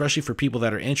important, especially for people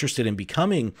that are interested in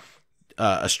becoming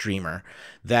a streamer,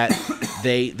 that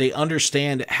they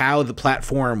understand how the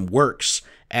platform works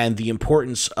and the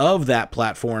importance of that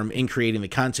platform in creating the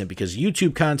content, because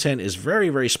YouTube content is very,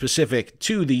 very specific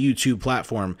to the YouTube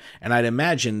platform. And I'd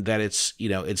imagine that it's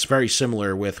very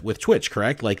similar with Twitch,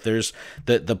 correct? Like there's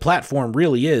the platform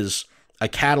really is a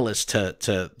catalyst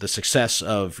to the success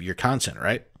of your content,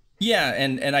 right? Yeah,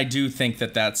 and I do think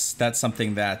that's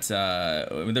something that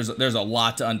there's a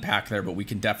lot to unpack there, but we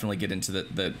can definitely get into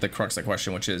the crux of the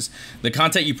question, which is the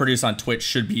content you produce on Twitch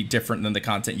should be different than the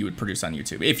content you would produce on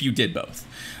YouTube if you did both.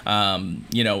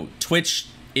 Twitch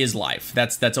is live.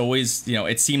 That's always,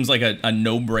 it seems like a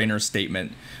no-brainer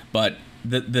statement, but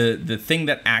the thing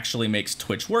that actually makes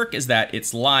Twitch work is that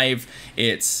it's live.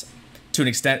 It's, to an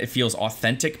extent, it feels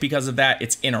authentic because of that.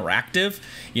 It's interactive.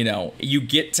 You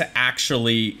get to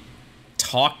actually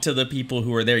talk to the people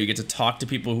who are there. You get to talk to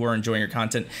people who are enjoying your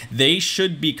content. They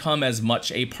should become as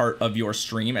much a part of your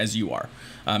stream as you are.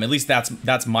 At least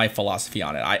that's my philosophy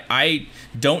on it. I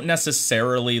don't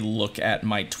necessarily look at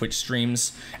my Twitch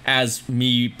streams as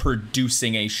me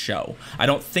producing a show. I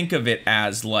don't think of it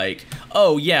as like,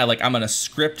 oh yeah, like I'm gonna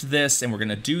script this and we're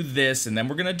gonna do this and then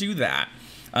we're gonna do that.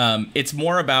 It's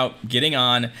more about getting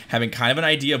on, having kind of an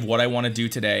idea of what I want to do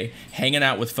today, hanging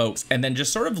out with folks, and then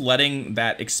just sort of letting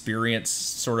that experience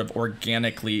sort of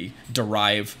organically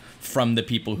derive from the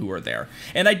people who are there.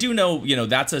 And I do know,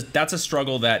 that's a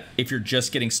struggle that if you're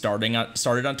just getting started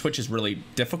on Twitch is really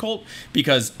difficult,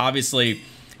 because obviously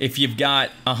if you've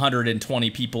got 120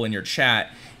 people in your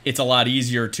chat, it's a lot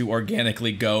easier to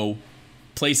organically go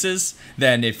places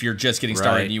than if you're just getting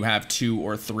started and you have 2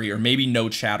 or 3 or maybe no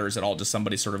chatters at all, just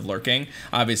somebody sort of lurking.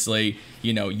 Obviously,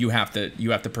 you have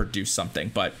to produce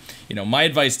something. But my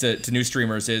advice to new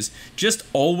streamers is just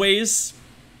always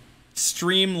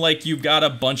stream like you've got a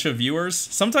bunch of viewers.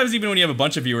 Sometimes even when you have a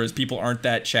bunch of viewers, people aren't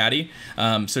that chatty.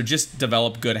 So just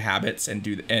develop good habits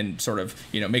and sort of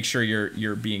make sure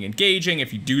you're being engaging.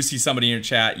 If you do see somebody in your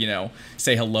chat,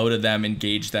 say hello to them,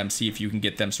 engage them, see if you can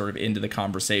get them sort of into the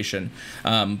conversation.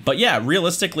 But yeah,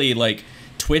 realistically, like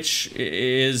Twitch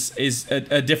is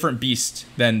a different beast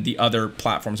than the other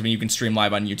platforms. I mean, you can stream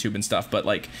live on YouTube and stuff, but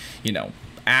like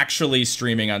actually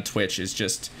streaming on Twitch is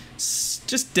just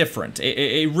different.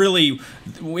 It really,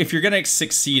 if you're gonna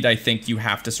succeed, I think you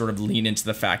have to sort of lean into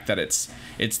the fact that it's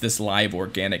this live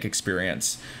organic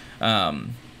experience. But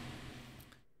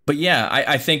yeah,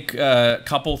 I think a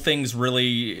couple things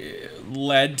really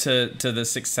led to the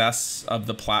success of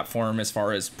the platform as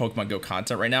far as Pokemon Go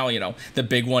content right now. The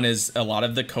big one is a lot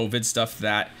of the COVID stuff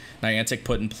that Niantic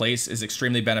put in place is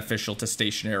extremely beneficial to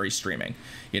stationary streaming.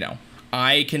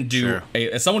 I can do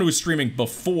as someone who was streaming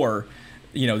before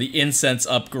the incense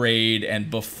upgrade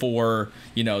and before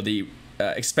the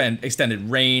extended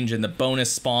range and the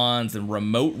bonus spawns and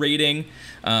remote rating,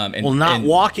 and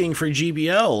walking for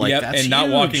GBL, that's not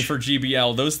huge. Walking for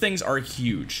GBL, those things are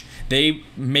huge. They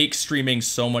make streaming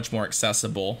so much more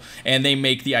accessible, and they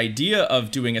make the idea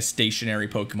of doing a stationary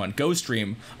Pokemon Go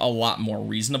stream a lot more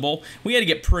reasonable. We had to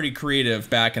get pretty creative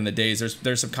back in the days.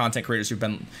 There's some content creators who've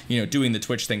been doing the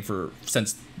Twitch thing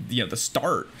since the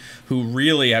start, who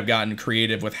really have gotten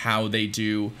creative with how they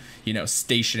do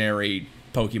stationary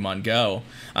Pokemon Go.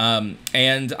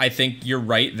 And I think you're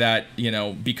right that,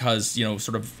 because,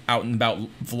 sort of out and about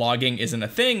vlogging isn't a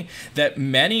thing, that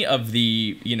many of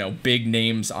the, big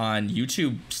names on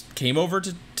YouTube came over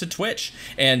to Twitch.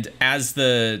 And as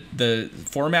the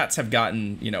formats have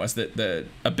gotten, as the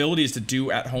abilities to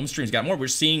do at-home streams got more, we're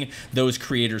seeing those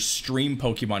creators stream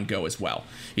Pokemon Go as well.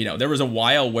 There was a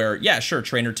while where, yeah, sure,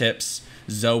 Trainer Tips,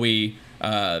 Zoe,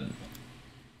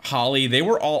 Holly, they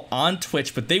were all on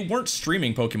Twitch, but they weren't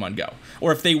streaming Pokemon Go.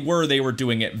 Or if they were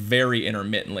doing it very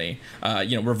intermittently.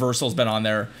 Reversal's been on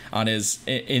there on his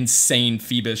insane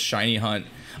Phoebus shiny hunt.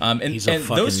 And he's a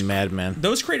fucking madman.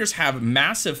 Those creators have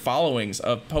massive followings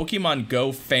of Pokemon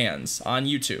Go fans on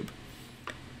YouTube,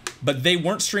 but they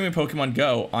weren't streaming Pokemon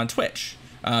Go on Twitch.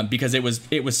 Because it was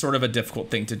sort of a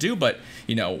difficult thing to do. But,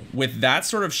 with that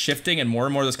sort of shifting and more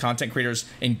of those content creators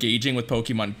engaging with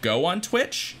Pokemon Go on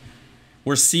Twitch,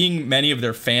 we're seeing many of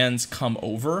their fans come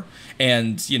over,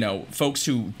 and, folks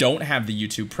who don't have the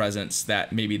YouTube presence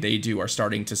that maybe they do are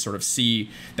starting to sort of see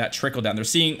that trickle down. They're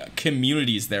seeing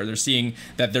communities there. They're seeing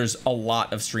that there's a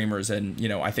lot of streamers, and,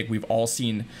 I think we've all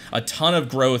seen a ton of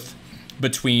growth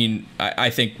between,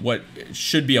 I think, what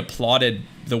should be applauded,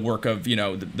 the work of, the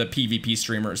PvP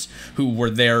streamers who were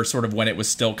there sort of when it was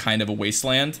still kind of a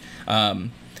wasteland,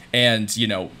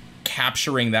 and,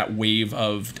 capturing that wave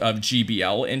of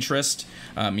GBL interest.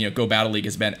 Go Battle League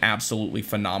has been absolutely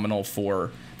phenomenal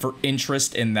for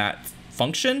interest in that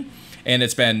function, and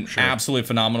it's been absolutely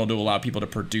phenomenal to allow people to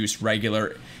produce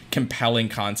regular, compelling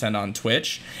content on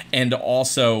Twitch, and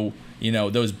also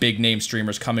those big name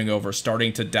streamers coming over,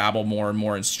 starting to dabble more and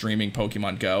more in streaming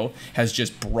Pokemon Go has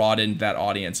just broadened that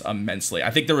audience immensely.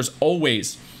 I think there was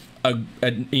always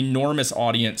an enormous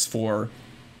audience for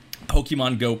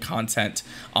Pokemon Go content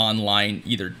online,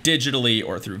 either digitally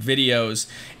or through videos.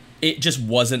 It just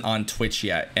wasn't on Twitch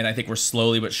yet, and I think we're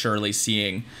slowly but surely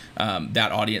seeing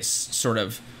that audience sort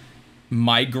of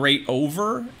migrate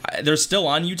over. They're still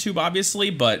on YouTube, obviously,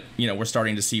 but we're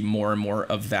starting to see more and more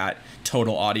of that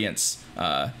total audience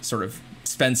sort of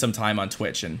spend some time on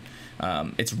Twitch, and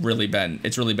it's really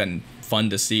been fun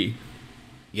to see.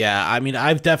 Yeah, I mean,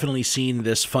 I've definitely seen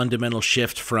this fundamental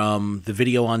shift from the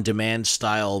video on demand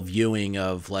style viewing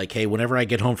of like, hey, whenever I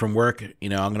get home from work, I'm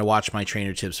going to watch my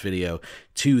Trainer Tips video,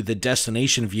 to the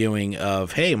destination viewing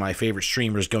of, hey, my favorite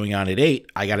streamer is going on at 8.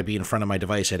 I got to be in front of my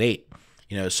device at 8.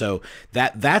 So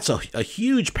that's a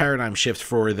huge paradigm shift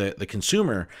for the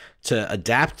consumer to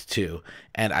adapt to.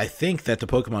 And I think that the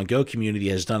Pokemon Go community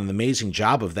has done an amazing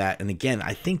job of that. And again,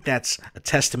 I think that's a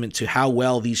testament to how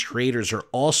well these creators are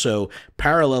also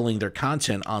paralleling their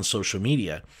content on social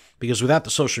media. Because without the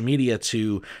social media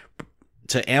to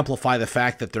to amplify the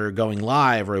fact that they're going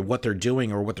live or what they're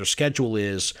doing or what their schedule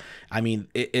is. I mean,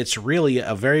 it's really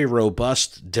a very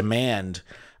robust demand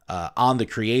on the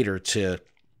creator to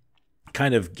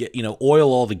kind of get,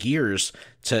 oil all the gears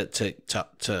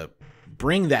to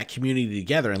bring that community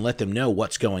together and let them know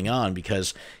what's going on,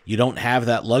 because you don't have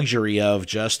that luxury of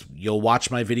just, you'll watch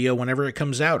my video whenever it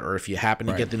comes out, or if you happen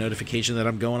to get the notification that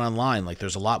I'm going online. Like,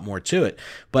 there's a lot more to it.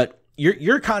 But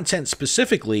your content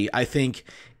specifically, I think,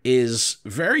 is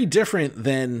very different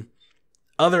than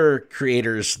other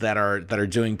creators that are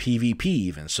doing PvP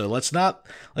even. So let's not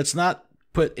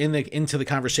put into the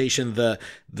conversation the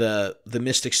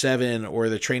Mystic 7 or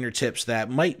the trainer tips that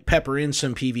might pepper in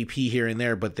some PvP here and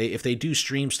there, but if they do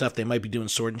stream stuff, they might be doing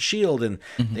Sword and Shield, and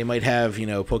they might have,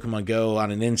 Pokemon Go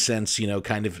on an incense,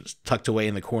 kind of tucked away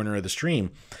in the corner of the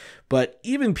stream. But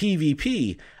even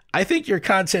PvP, I think your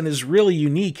content is really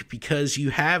unique because you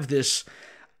have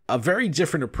a very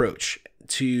different approach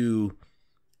to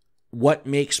what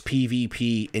makes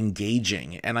PvP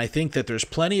engaging. And I think that there's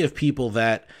plenty of people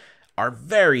that are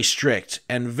very strict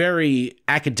and very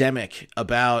academic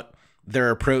about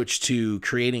their approach to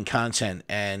creating content.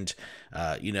 And,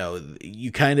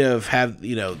 you kind of have,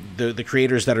 the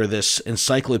creators that are this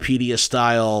encyclopedia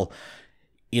style,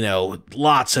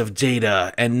 lots of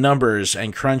data and numbers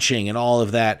and crunching and all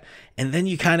of that. And then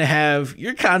you kind of have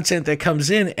your content that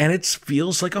comes in and it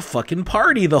feels like a fucking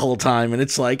party the whole time. And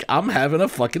it's like, I'm having a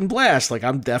fucking blast. Like,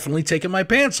 I'm definitely taking my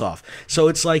pants off. So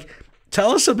it's like,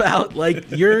 tell us about like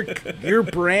your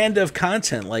brand of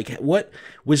content. Like, what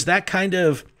was that kind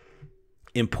of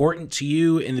important to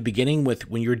you in the beginning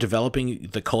when you were developing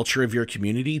the culture of your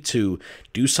community to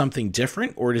do something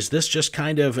different? Or is this just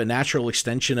kind of a natural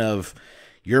extension of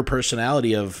your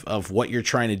personality of what you're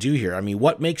trying to do here? I mean,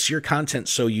 what makes your content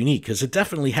so unique? Because it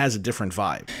definitely has a different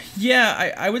vibe.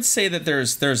 Yeah, I would say that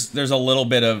there's a little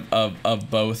bit of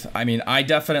both. I mean, I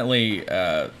definitely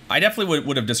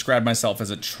would have described myself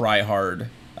as a try-hard.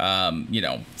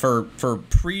 For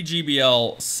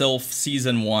pre-GBL Sylph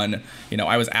Season 1,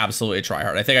 I was absolutely a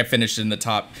tryhard. I think I finished in the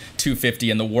top 250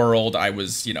 in the world. I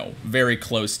was, very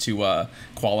close to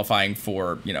qualifying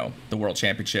for, the World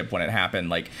Championship when it happened.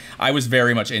 Like, I was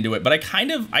very much into it, but I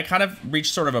kind of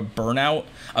reached sort of a burnout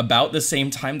about the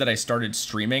same time that I started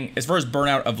streaming, as far as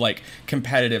burnout of like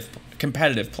competitive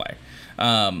play.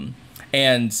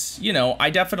 And, I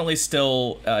definitely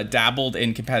still dabbled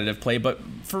in competitive play. But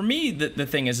for me, the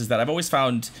thing is that I've always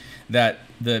found that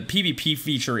the PvP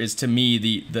feature is, to me,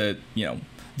 the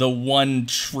one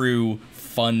true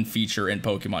fun feature in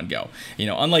Pokemon Go.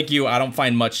 Unlike you, I don't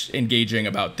find much engaging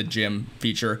about the gym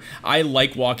feature. I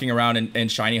like walking around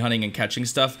and shiny hunting and catching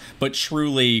stuff, but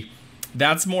truly,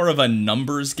 that's more of a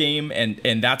numbers game,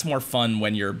 and that's more fun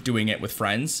when you're doing it with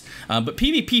friends. But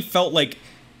PvP felt like,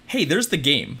 hey, there's the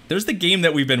game. There's the game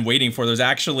that we've been waiting for. There's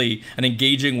actually an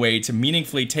engaging way to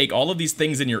meaningfully take all of these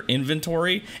things in your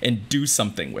inventory and do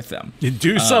something with them. You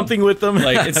do something with them?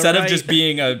 Like, instead of just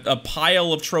being a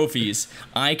pile of trophies,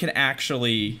 I can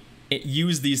actually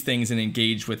use these things and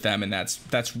engage with them, and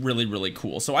that's really, really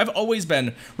cool. So I've always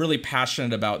been really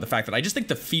passionate about the fact that I just think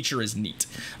the feature is neat.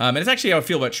 And it's actually how I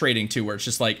feel about trading, too, where it's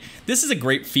just like, this is a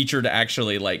great feature to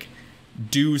actually, like,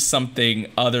 do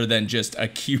something other than just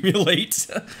accumulate.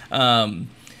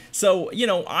 So,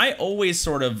 I always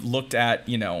sort of looked at,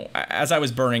 as I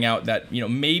was burning out, that,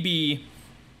 maybe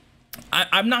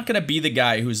I'm not going to be the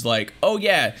guy who's like, oh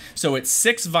yeah, so it's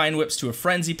 6 Vine Whips to a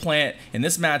Frenzy Plant. In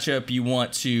this matchup, you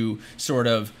want to sort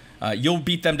of, you'll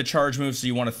beat them to charge moves, so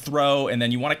you want to throw, and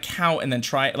then you want to count, and then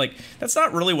try. Like, that's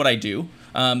not really what I do.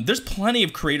 There's plenty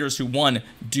of creators who, 1,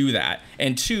 do that,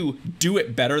 and 2, do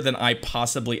it better than I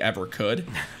possibly ever could.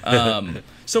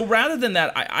 So rather than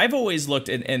that, I've always looked,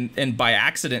 and by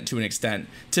accident to an extent,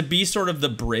 to be sort of the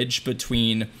bridge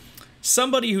between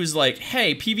somebody who's like,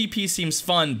 hey, PvP seems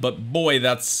fun, but boy,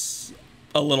 that's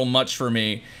a little much for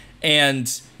me,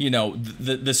 and,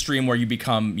 the stream where you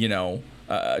become,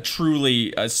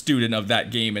 truly a student of that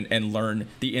game and learn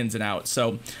the ins and outs.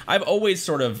 So I've always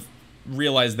sort of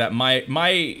realized that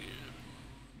my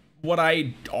what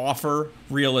I offer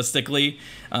realistically,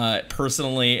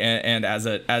 personally, and as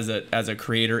a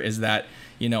creator, is that,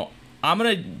 I'm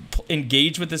gonna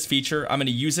engage with this feature. I'm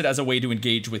gonna use it as a way to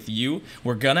engage with you.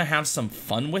 We're gonna have some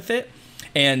fun with it.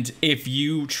 And if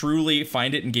you truly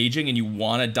find it engaging and you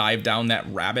want to dive down that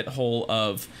rabbit hole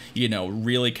of,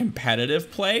 really competitive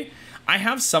play, I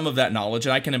have some of that knowledge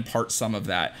and I can impart some of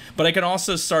that. But I can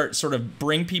also start sort of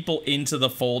bring people into the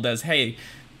fold as, hey,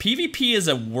 PvP is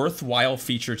a worthwhile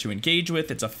feature to engage with.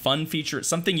 It's a fun feature. It's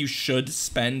something you should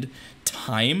spend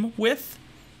time with.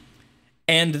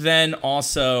 And then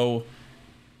also,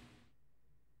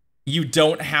 you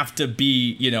don't have to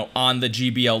be, you know, on the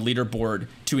GBL leaderboard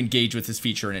to engage with this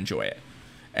feature and enjoy it.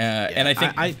 And I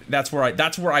think that's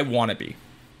where I want to be.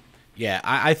 Yeah,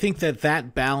 I think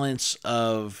that balance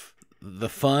of the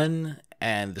fun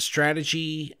and the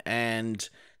strategy and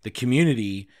the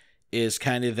community is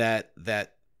kind of that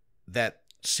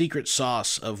secret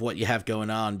sauce of what you have going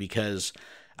on, because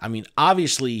I mean,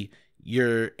 obviously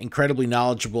you're incredibly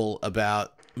knowledgeable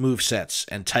about move sets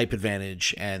and type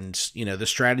advantage and, you know, the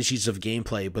strategies of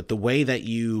gameplay, but the way that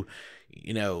you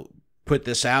know, put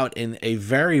this out in a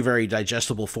very, very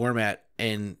digestible format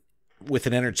and with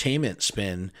an entertainment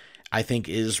spin, I think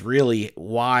is really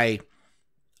why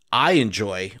I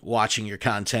enjoy watching your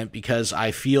content, because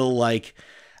I feel like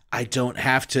I don't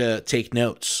have to take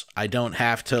notes. I don't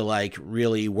have to like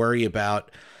really worry about,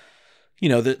 you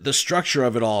know, the structure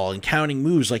of it all and counting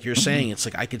moves like you're saying. It's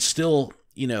like I could still,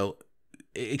 you know,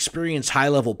 experience high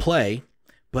level play,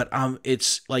 but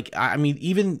it's like, I mean,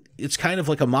 even it's kind of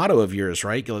like a motto of yours,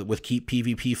 right? With keep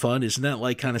PvP fun. Isn't that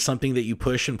like kind of something that you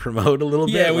push and promote a little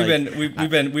bit? Yeah,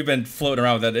 like, we've been floating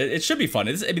around with that. It should be fun.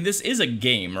 I mean, this is a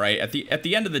game, right? At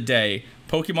the end of the day,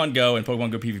 Pokemon Go and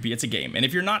Pokemon Go PvP, it's a game. And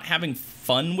if you're not having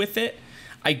fun with it,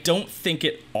 I don't think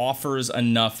it offers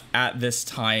enough at this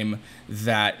time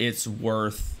that it's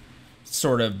worth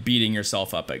sort of beating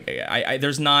yourself up.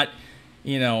 There's not,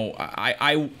 you know,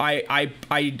 I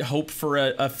hope for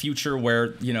a future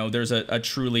where, you know, there's a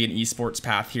truly an esports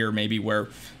path here, maybe where,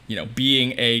 you know,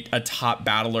 being a top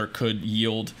battler could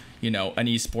yield, you know, an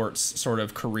esports sort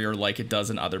of career like it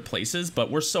does in other places. But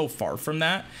we're so far from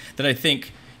that I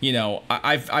think, you know,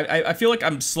 I feel like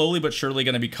I'm slowly but surely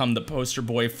going to become the poster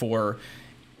boy for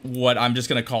what I'm just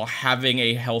going to call having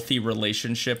a healthy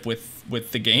relationship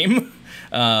with the game.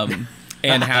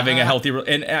 And having a healthy,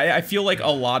 and I feel like a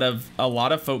lot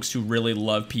of folks who really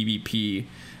love PvP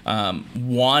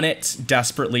want it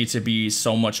desperately to be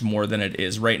so much more than it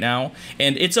is right now,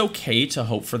 and it's okay to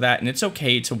hope for that, and it's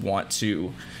okay to want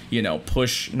to, you know,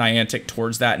 push Niantic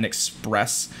towards that and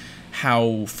express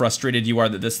how frustrated you are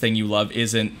that this thing you love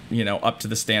isn't, you know, up to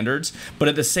the standards. But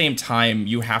at the same time,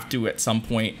 you have to at some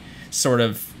point sort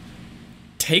of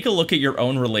take a look at your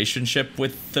own relationship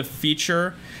with the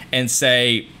feature and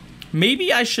say,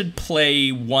 maybe I should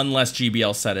play one less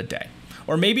GBL set a day.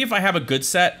 Or maybe if I have a good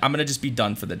set, I'm going to just be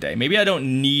done for the day. Maybe I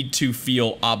don't need to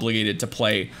feel obligated to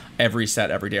play every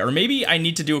set every day. Or maybe I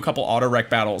need to do a couple auto-rec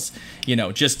battles, you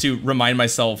know, just to remind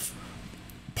myself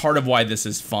part of why this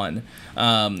is fun.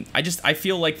 I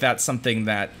feel like that's something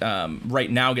that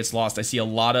right now gets lost. I see a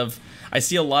lot of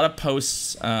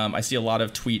posts, I see a lot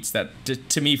of tweets that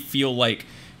to me feel like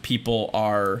people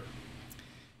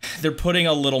they're putting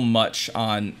a little much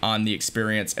on the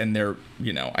experience, and they're,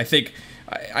 you know, I think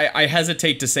I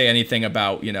hesitate to say anything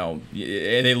about, you know,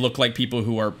 they look like people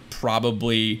who are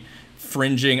probably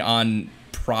fringing on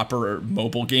proper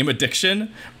mobile game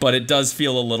addiction, but it does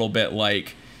feel a little bit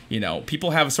like, you know,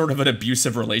 people have sort of an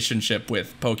abusive relationship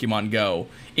with Pokemon Go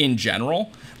in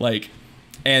general, like,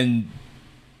 and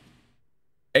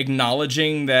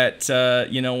acknowledging that,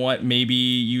 you know what, maybe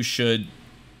you should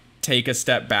take a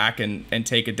step back and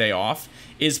take a day off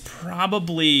is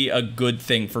probably a good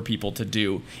thing for people to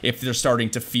do if they're starting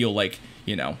to feel like,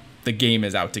 you know, the game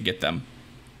is out to get them.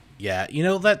 Yeah, you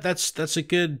know, that's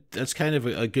kind of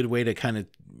a good way to kind of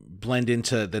blend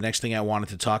into the next thing I wanted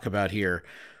to talk about here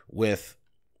with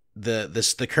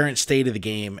the current state of the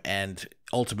game and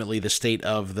ultimately the state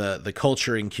of the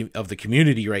culture and of the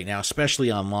community right now,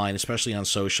 especially online, especially on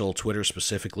social, Twitter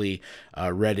specifically,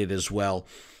 Reddit as well.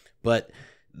 But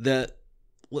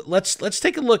let's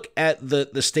take a look at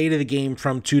the state of the game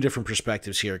from two different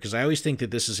perspectives here, because I always think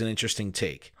that this is an interesting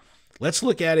take. Let's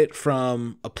look at it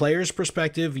from a player's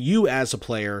perspective, you as a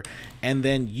player, and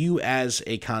then you as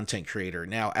a content creator.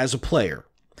 Now, as a player,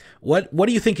 what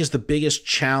do you think is the biggest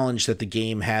challenge that the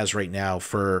game has right now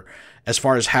for as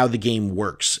far as how the game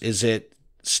works? Is it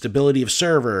stability of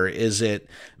server? Is it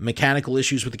mechanical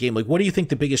issues with the game? Like, what do you think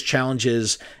the biggest challenge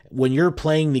is when you're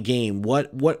playing the game?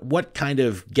 What kind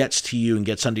of gets to you and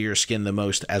gets under your skin the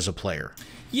most as a player?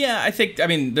 Yeah, I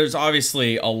mean, there's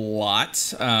obviously a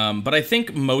lot, but I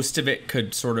think most of it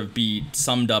could sort of be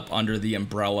summed up under the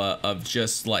umbrella of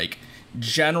just like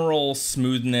general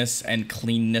smoothness and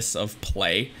cleanness of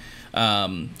play.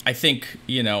 I think,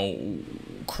 you know,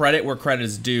 credit where credit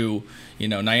is due. You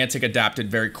know, Niantic adapted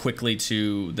very quickly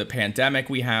to the pandemic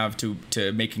we have,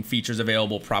 to making features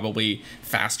available, probably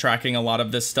fast tracking a lot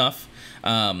of this stuff.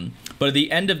 But at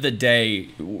the end of the day,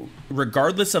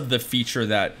 regardless of the feature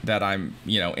that I'm,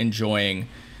 you know, enjoying,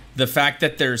 the fact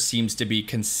that there seems to be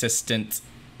consistent,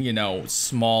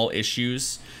 small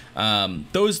issues.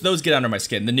 Those get under my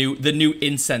skin. The new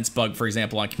incense bug, for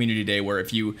example, on Community Day, where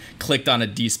if you clicked on a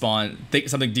something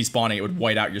despawning, it would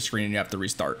white out your screen and you have to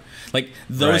restart. Like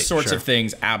those sorts of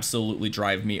things absolutely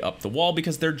drive me up the wall,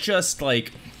 because they're just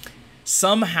like,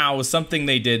 somehow something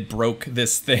they did broke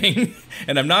this thing.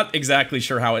 And I'm not exactly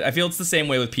sure how I feel it's the same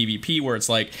way with PvP, where it's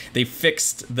like they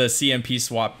fixed the CMP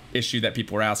swap issue that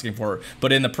people were asking for,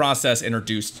 but in the process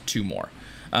introduced 2 more.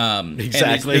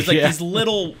 Exactly. And there's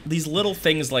like these little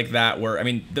things like that, where, I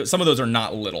mean, some of those are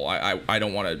not little. I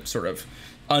don't want to sort of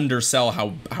undersell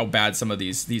how bad some of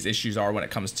these issues are when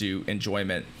it comes to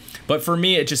enjoyment. But for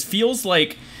me, it just feels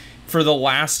like for the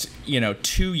last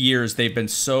 2 years they've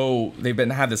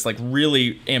had this like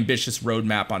really ambitious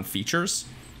roadmap on features.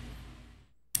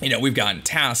 We've gotten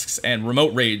tasks and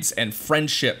remote raids and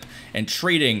friendship and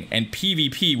trading and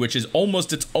PvP, which is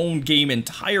almost its own game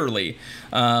entirely.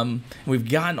 We've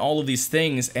gotten all of these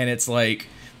things, and it's like,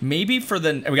 maybe we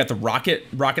got the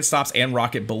rocket stops and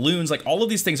rocket balloons. Like, all of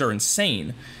these things are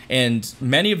insane, and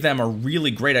many of them are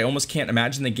really great. I almost can't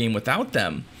imagine the game without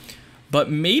them. But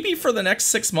maybe for the next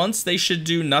 6 months, they should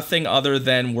do nothing other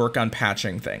than work on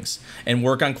patching things and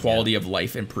work on quality of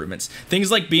life improvements.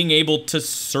 Things like being able to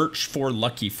search for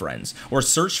lucky friends, or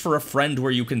search for a friend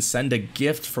where you can send a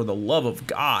gift, for the love of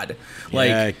God.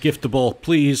 Like, giftable,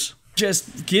 please.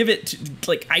 Just give it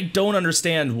like, I don't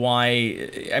understand why.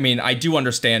 I mean, I do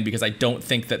understand, because I don't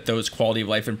think that those quality of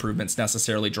life improvements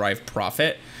necessarily drive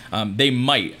profit. They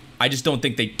might. I just don't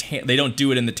think they don't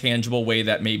do it in the tangible way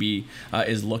that maybe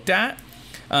is looked at.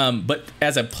 But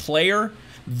as a player,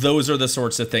 those are the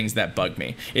sorts of things that bug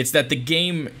me. It's that the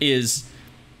game is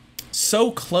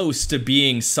so close to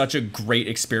being such a great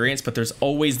experience, but there's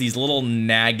always these little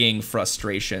nagging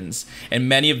frustrations, and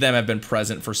many of them have been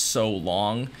present for so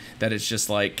long that it's just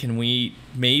like, can we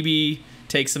maybe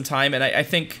take some time? And I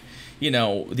think,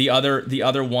 the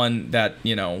other one that,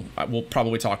 we'll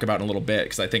probably talk about in a little bit,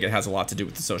 because I think it has a lot to do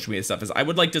with the social media stuff, is I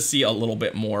would like to see a little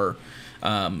bit more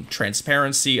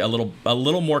transparency, a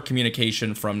little more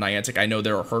communication from Niantic. I know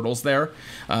there are hurdles there,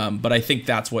 but I think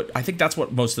that's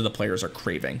what most of the players are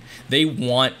craving. They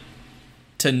want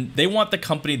the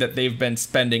company that they've been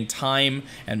spending time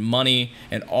and money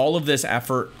and all of this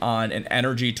effort on and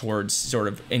energy towards sort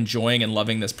of enjoying and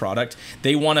loving this product.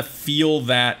 They want to feel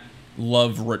that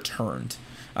love returned.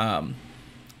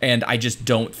 And I just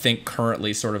don't think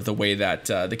currently, sort of the way that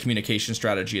the communication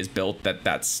strategy is built,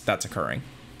 that's occurring.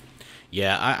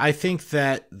 Yeah, I think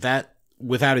that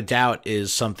without a doubt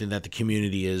is something that the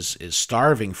community is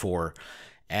starving for.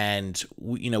 And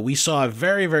we saw a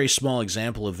very, very small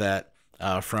example of that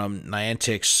from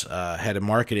Niantic's head of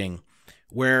marketing,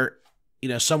 where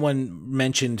someone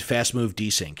mentioned fast move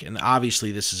desync, and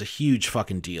obviously this is a huge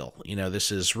fucking deal.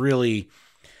 This is really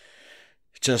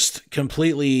just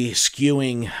completely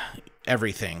skewing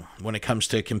everything when it comes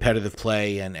to competitive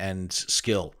play and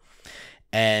skill.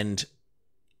 And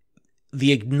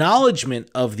the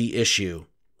acknowledgement of the issue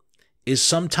is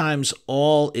sometimes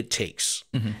all it takes.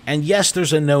 Mm-hmm. And yes,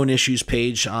 there's a known issues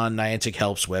page on Niantic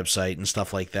Help's website and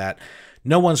stuff like that.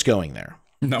 No one's going there.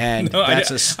 No, I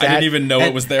didn't even know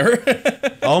it was there.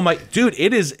 Oh my, dude,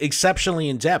 it is exceptionally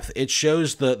in depth. It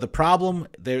shows the problem.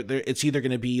 It's either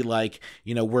going to be like,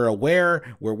 we're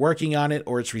aware, we're working on it,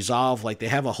 or it's resolved. Like, they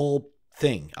have a whole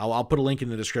thing. I'll put a link in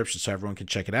the description so everyone can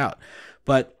check it out.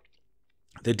 But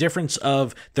the difference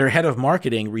of their head of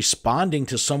marketing responding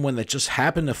to someone that just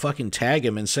happened to fucking tag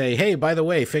him and say, hey, by the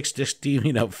way, fix this,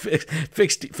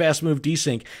 fix fast move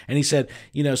desync. And he said,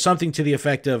 something to the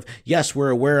effect of, yes,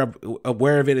 we're aware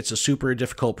of it. It's a super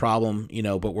difficult problem,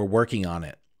 but we're working on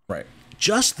it. Right.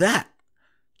 Just that,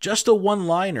 just a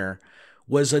one-liner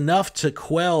was enough to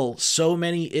quell so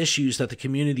many issues that the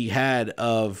community had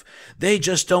of, they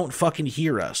just don't fucking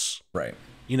hear us. Right.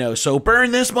 So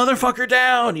burn this motherfucker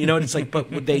down, and it's like,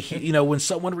 but would they, when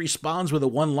someone responds with a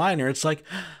one-liner, it's like,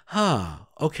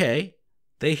 okay,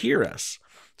 they hear us.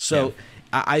 So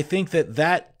yeah. I think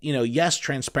that, yes,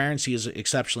 transparency is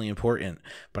exceptionally important,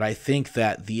 but I think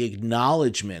that the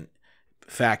acknowledgement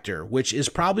factor, which is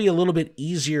probably a little bit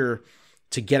easier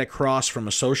to get across from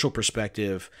a social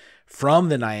perspective from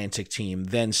the Niantic team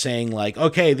than saying like,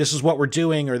 okay, this is what we're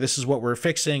doing, or this is what we're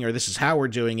fixing, or this is how we're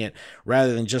doing it,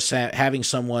 rather than just having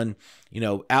someone,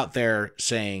 out there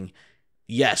saying,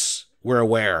 yes, we're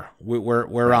aware,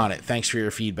 we're on it. Thanks for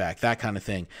your feedback, that kind of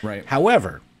thing. Right.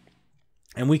 However,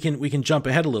 and we can jump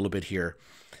ahead a little bit here.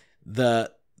 The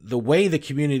way the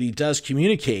community does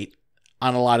communicate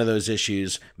on a lot of those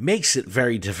issues makes it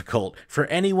very difficult for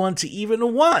anyone to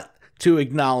even want to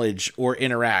acknowledge or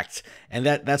interact. And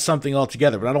that's something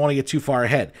altogether, but I don't want to get too far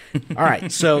ahead. All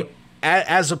right. So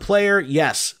as a player,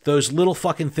 yes, those little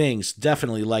fucking things,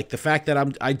 definitely. Like the fact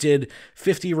that I did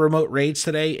 50 remote raids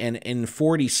today, and in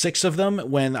 46 of them,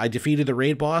 when I defeated the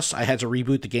raid boss, I had to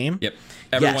reboot the game. Yep.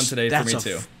 Everyone today for me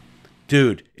too.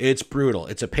 Dude, it's brutal.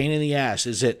 It's a pain in the ass.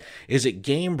 Is it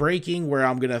game breaking where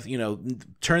I'm gonna,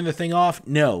 turn the thing off?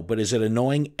 No, but is it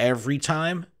annoying every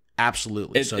time?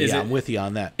 Absolutely. I'm with you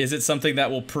on that. Is it something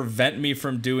that will prevent me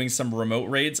from doing some remote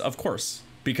raids? Of course,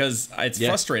 because it's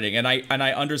frustrating, and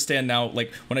I understand now.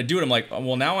 Like when I do it, I'm like,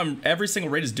 well, now every single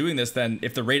raid is doing this. Then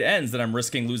if the raid ends, then I'm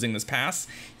risking losing this pass.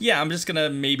 Yeah, I'm just gonna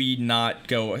maybe not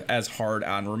go as hard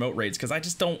on remote raids because I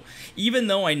just don't. Even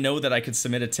though I know that I could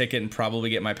submit a ticket and probably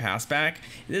get my pass back,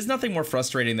 there's nothing more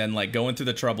frustrating than like going through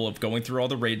the trouble of going through all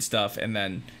the raid stuff and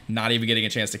then not even getting a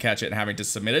chance to catch it and having to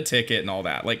submit a ticket and all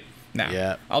that. Like,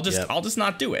 nah, I'll just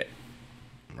not do it.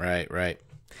 Right.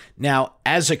 Now,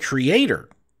 as a creator,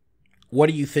 what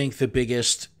do you think the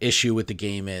biggest issue with the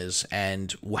game is,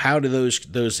 and how do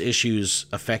those issues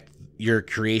affect your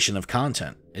creation of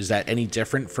content? Is that any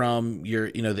different from your,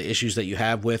 the issues that you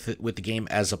have with the game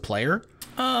as a player?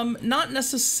 Not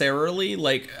necessarily.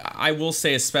 Like, I will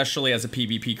say, especially as a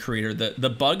PvP creator, the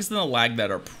bugs and the lag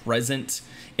that are present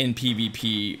in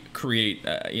PvP create,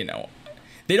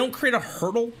 they don't create a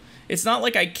hurdle. It's not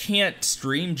like I can't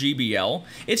stream GBL.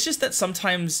 It's just that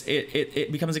sometimes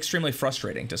it becomes extremely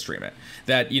frustrating to stream it.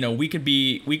 That, we could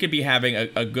be having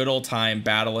a good old time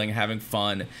battling, having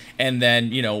fun, and then,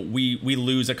 we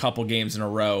lose a couple games in a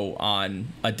row on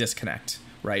a disconnect,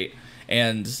 right?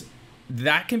 And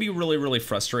that can be really, really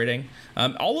frustrating.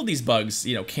 All of these bugs,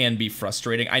 can be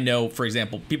frustrating. I know, for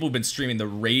example, people who've been streaming the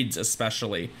raids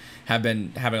especially have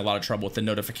been having a lot of trouble with the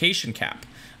notification cap.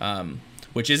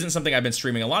 Which isn't something I've been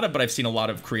streaming a lot of, but I've seen a lot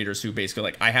of creators who basically,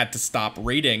 like, I had to stop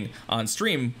raiding on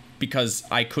stream because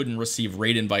I couldn't receive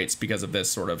raid invites because of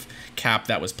this sort of cap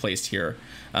that was placed here.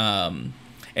 And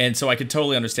so I could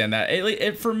totally understand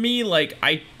that. For me, like,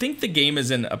 I think the game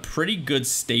is in a pretty good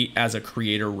state as a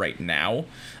creator right now,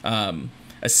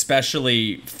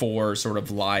 especially for sort of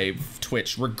live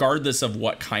Twitch, regardless of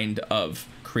what kind of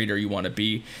creator you want to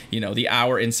be. The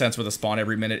hour incense with a spawn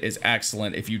every minute is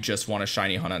excellent if you just want a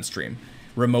shiny hunt on stream.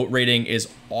 Remote raiding is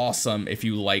awesome if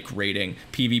you like raiding.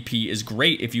 PvP is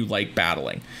great if you like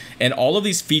battling. And all of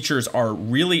these features are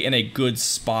really in a good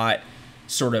spot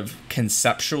sort of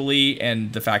conceptually,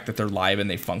 and the fact that they're live and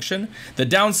they function. The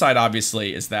downside,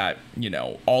 obviously, is that,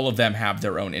 all of them have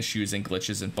their own issues and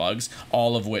glitches and bugs,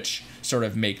 all of which sort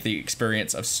of make the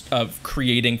experience of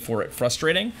creating for it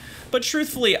frustrating. But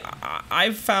truthfully,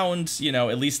 I've found,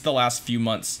 at least the last few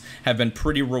months have been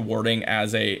pretty rewarding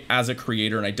as a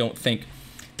creator, and I don't think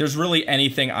there's really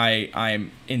anything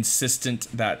I'm insistent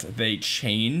that they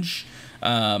change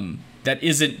that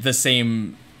isn't the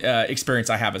same experience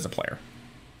I have as a player.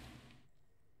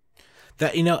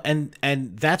 That,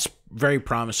 and that's very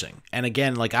promising. And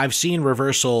again, like, I've seen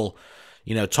Reversal,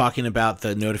 talking about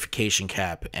the notification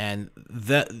cap, and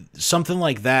that something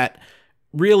like that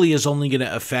really is only going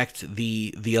to affect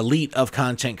the elite of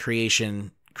content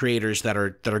creators that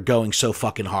are going so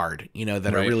fucking hard,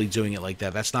 that are really doing it like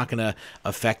that. That's not going to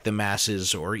affect the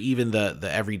masses or even the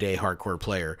everyday hardcore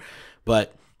player.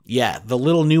 But yeah, the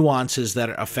little nuances that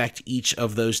affect each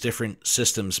of those different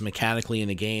systems mechanically in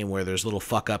the game, where there's little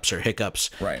fuck ups or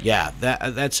hiccups. Right. Yeah,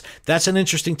 that's an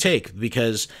interesting take,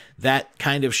 because that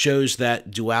kind of shows that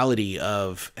duality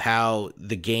of how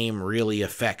the game really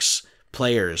affects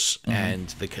players and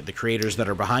the creators that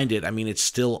are behind it. I mean, it's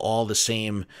still all the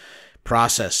same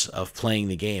process of playing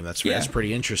the game. That's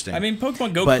pretty interesting. I mean,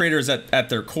 Pokemon Go creators at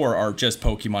their core are just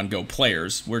Pokemon Go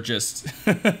players. We're just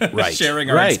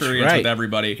sharing our experience with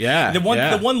everybody. Yeah. The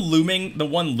one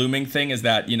looming thing is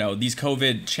that, these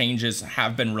COVID changes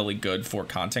have been really good for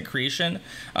content creation.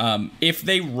 If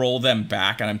they roll them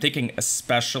back, and I'm thinking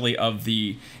especially of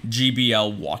the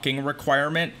GBL walking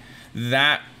requirement,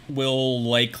 that will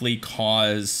likely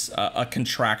cause a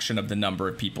contraction of the number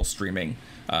of people streaming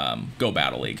Go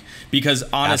Battle League, because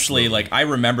honestly, like, I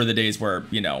remember the days where,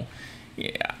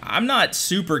 I'm not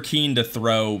super keen to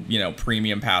throw,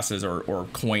 premium passes or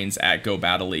coins at Go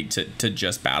Battle League to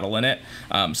just battle in it.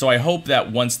 So I hope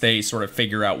that once they sort of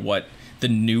figure out what the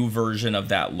new version of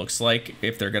that looks like,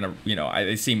 if they're gonna,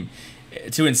 they seem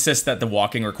to insist that the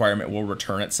walking requirement will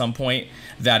return at some point,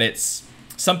 that it's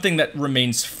something that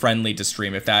remains friendly to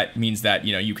stream. If that means that,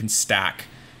 you can stack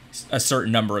a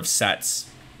certain number of sets,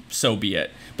 so be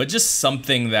it. But just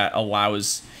something that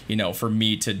allows, for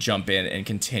me to jump in and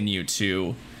continue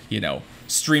to,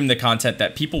 stream the content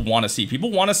that people want to see.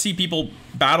 People want to see people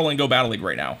battle and Go Battle League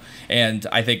right now. And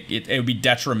I think it would be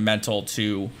detrimental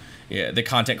to the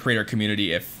content creator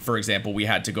community if, for example, we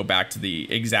had to go back to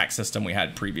the exact system we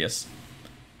had previous.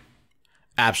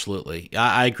 Absolutely.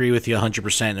 I agree with you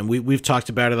 100%. And we've talked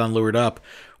about it on Lured Up,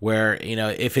 where, you know,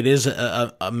 if it is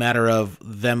a matter of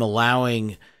them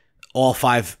allowing all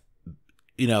 5,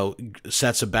 you know,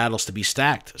 sets of battles to be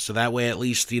stacked. So that way, at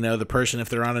least, you know, the person, if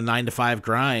they're on a 9 to 5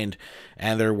 grind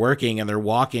and they're working and they're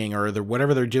walking or they're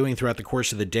whatever they're doing throughout the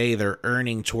course of the day, they're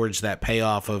earning towards that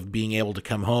payoff of being able to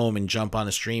come home and jump on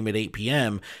a stream at 8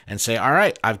 p.m. and say, all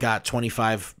right, I've got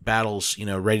 25 battles, you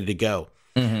know, ready to go.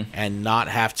 And not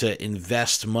have to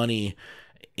invest money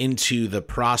into the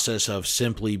process of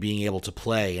simply being able to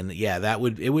play. And yeah,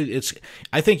 it's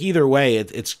I think either way,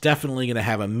 it's definitely going to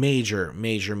have a major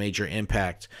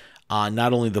impact on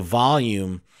not only the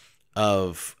volume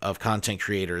of content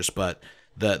creators, but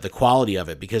the quality of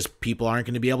it, because people aren't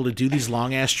going to be able to do these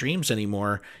long ass streams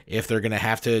anymore if they're going to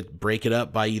have to break it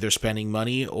up by either spending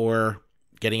money or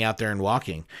getting out there and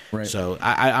walking. Right. So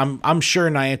I'm sure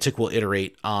Niantic will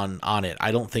iterate on it.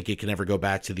 I don't think it can ever go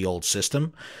back to the old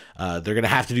system. They're going to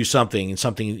have to do something,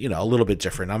 you know, a little bit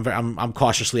different. I'm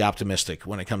cautiously optimistic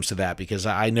when it comes to that, because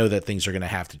I know that things are going to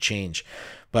have to change.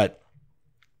 But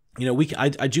you know,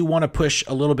 I do want to push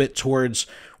a little bit towards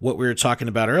what we were talking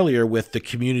about earlier with the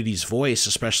community's voice,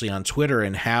 especially on Twitter,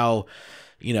 and how,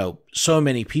 you know, so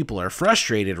many people are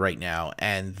frustrated right now,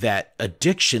 and that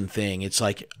addiction thing. It's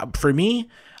like, for me,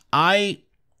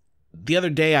 the other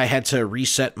day I had to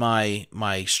reset my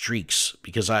streaks,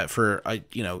 because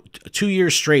you know, 2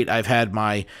 years straight I've had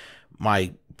my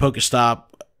Pokestop,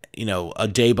 you know, a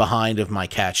day behind of my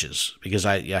catches, because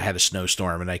I had a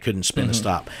snowstorm and I couldn't spin a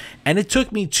stop. And it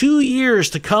took me 2 years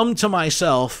to come to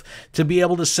myself to be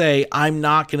able to say, I'm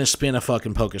not going to spin a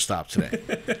fucking Pokestop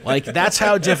today. Like, that's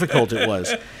how difficult it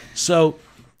was. So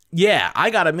yeah, I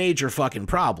got a major fucking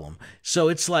problem. So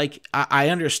it's like, I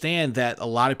understand that a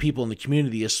lot of people in the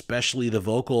community, especially the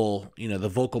vocal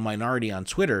minority on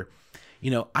Twitter,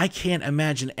 you know, I can't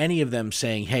imagine any of them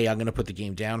saying, hey, I'm going to put the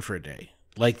game down for a day.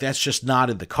 Like, that's just not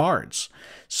in the cards.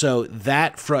 So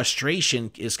that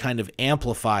frustration is kind of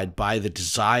amplified by the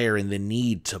desire and the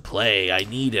need to play. I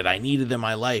need it in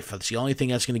my life. That's the only thing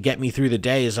that's going to get me through the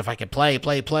day, is if I can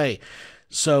play.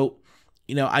 So,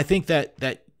 you know, I think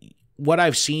that what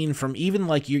I've seen from, even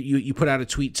like you put out a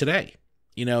tweet today,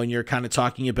 you know, and you're kind of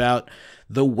talking about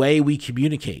the way we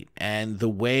communicate and the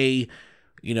way,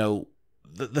 you know,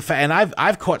 and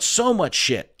I've caught so much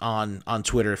shit on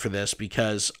Twitter for this,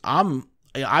 because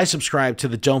I subscribe to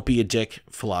the don't be a dick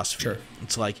philosophy. Sure.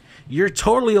 It's like, you're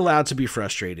totally allowed to be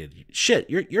frustrated. Shit,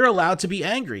 you're allowed to be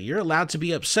angry. You're allowed to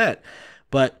be upset.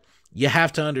 But you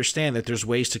have to understand that there's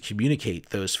ways to communicate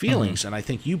those feelings. And I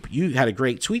think you had a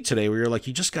great tweet today where you're like,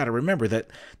 you just got to remember that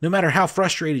no matter how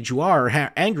frustrated you are or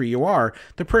how angry you are,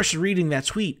 the person reading that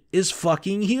tweet is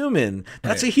fucking human.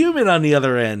 That's a human on the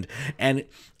other end. And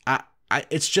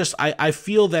I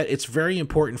feel that it's very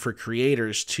important for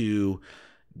creators to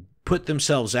put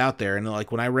themselves out there. And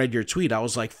like, when I read your tweet, I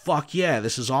was like, fuck yeah,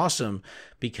 this is awesome,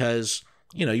 because,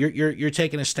 you know, you're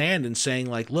taking a stand and saying,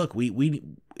 like, look,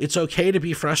 it's okay to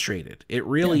be frustrated. It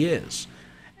really is.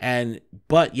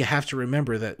 But you have to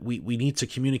remember that we need to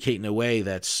communicate in a way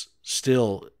that's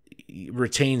still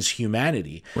retains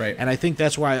humanity. Right. And I think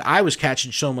that's why I was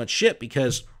catching so much shit,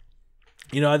 because,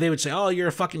 you know, they would say, oh, you're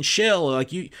a fucking shill.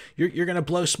 Like, you're going to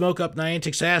blow smoke up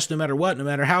Niantic's ass no matter what, no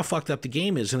matter how fucked up the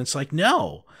game is. And it's like,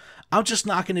 no, I'm just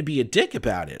not going to be a dick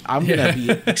about it. I'm going to be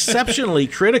exceptionally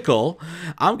critical.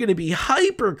 I'm going to be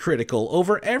hyper critical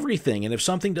over everything. And if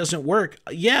something doesn't work,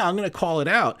 yeah, I'm going to call it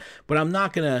out, but I'm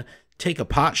not going to take a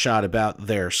pot shot about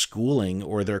their schooling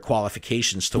or their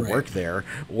qualifications to work there,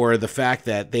 or the fact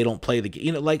that they don't play the game,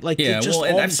 you know, like just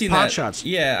all these pot shots.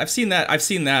 Yeah, I've seen that.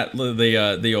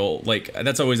 The old, like,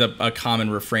 that's always a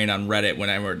common refrain on Reddit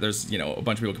whenever there's, you know, a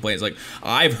bunch of people complain. It's like,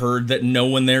 I've heard that no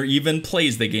one there even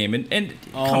plays the game, and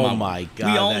come on, my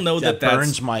god, we all know that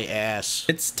burns my ass.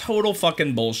 It's total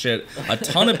fucking bullshit. A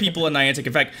ton of people in Niantic,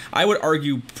 in fact, I would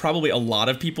argue probably a lot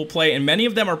of people play, and many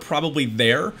of them are probably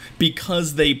there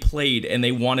because they played and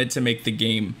they wanted to make the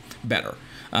game better.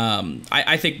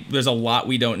 I think there's a lot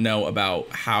we don't know about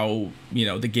how, you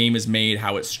know, the game is made,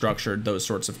 how it's structured, those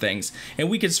sorts of things, and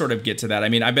we could sort of get to that. I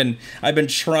mean, I've been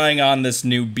trying on this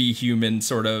new Be Human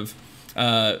sort of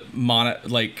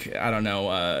like, I don't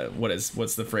know,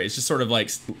 what's the phrase, just sort of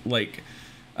like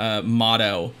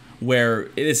motto, where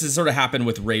this has sort of happened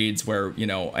with raids, where, you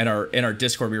know, in our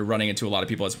Discord, we were running into a lot of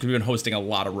people. We've been hosting a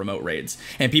lot of remote raids,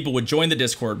 and people would join the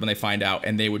Discord when they find out,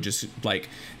 and they would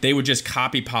just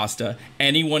copy pasta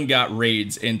anyone got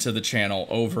raids into the channel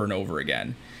over and over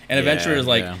again. And eventually it was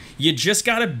like, you just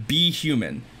gotta be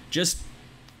human, just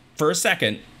for a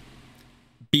second,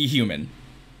 be human.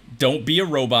 Don't be a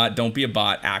robot. Don't be a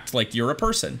bot. Act like you're a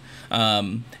person.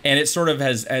 And it sort of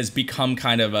has become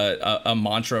kind of a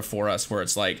mantra for us, where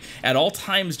it's like at all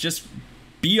times just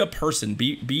be a person.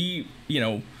 Be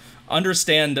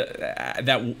understand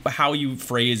that how you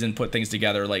phrase and put things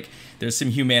together. Like there's some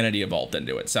humanity involved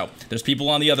into it. So there's people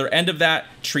on the other end of that.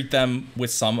 Treat them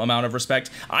with some amount of respect.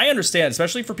 I understand,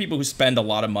 especially for people who spend a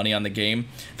lot of money on the game,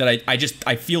 that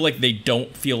I feel like they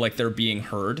don't feel like they're being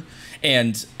heard.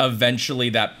 And eventually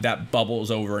that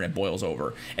bubbles over and it boils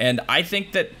over. And I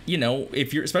think that,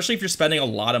 especially if you're spending a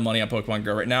lot of money on Pokemon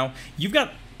Go right now, you've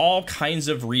got all kinds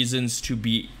of reasons to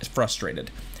be frustrated.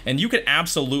 And you can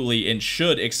absolutely and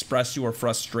should express your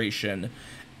frustration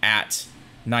at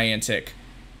Niantic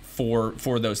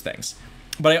for those things.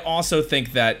 But I also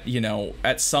think that,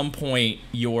 at some point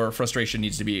your frustration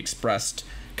needs to be expressed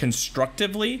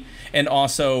constructively, and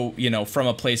also, from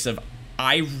a place of,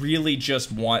 I really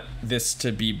just want this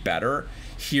to be better.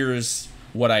 Here's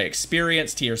what I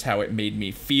experienced. Here's how it made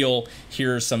me feel.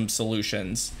 Here's some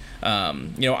solutions.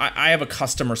 I have a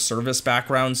customer service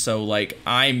background, so like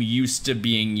I'm used to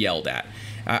being yelled at.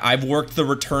 I've worked the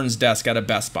returns desk at a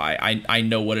Best Buy. I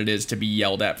know what it is to be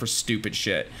yelled at for stupid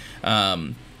shit.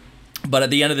 But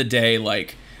at the end of the day,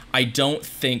 like, I don't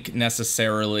think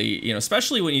necessarily,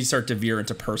 especially when you start to veer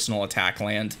into personal attack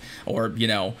land, or,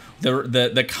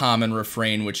 the common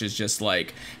refrain, which is just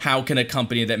like, how can a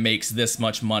company that makes this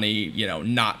much money,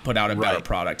 not put out a better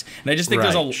product? And I just think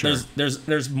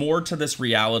there's more to this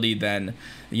reality than,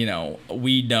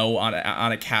 we know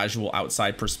on a casual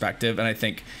outside perspective. And I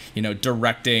think,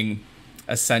 directing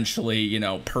essentially,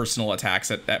 personal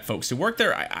attacks at folks who work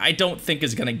there, I don't think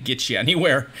is going to get you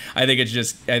anywhere. I think it's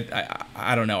just,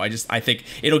 I don't know. I think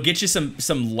it'll get you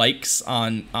some likes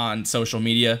on social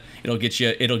media. It'll get you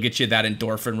that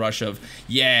endorphin rush of,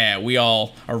 yeah, we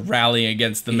all are rallying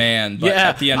against the man. But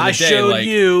at the end of the day, like,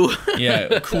 you.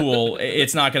 Yeah, cool.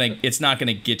 It's not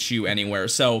gonna get you anywhere.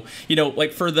 So,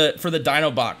 like for the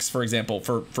Dino box, for example,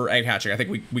 for egg hatching, I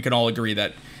think we can all agree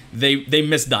that they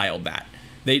misdialed that.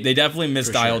 They definitely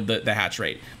misdialed the hatch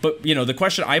rate. But, the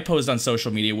question I posed on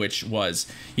social media, which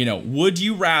was, would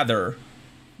you rather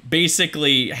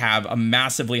basically have a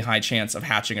massively high chance of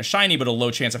hatching a shiny but a low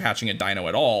chance of hatching a dino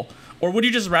at all? Or would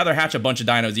you just rather hatch a bunch of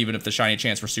dinos even if the shiny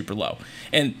chance were super low?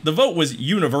 And the vote was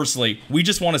universally, we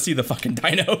just want to see the fucking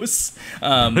dinos.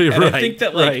 And I think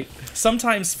that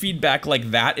sometimes feedback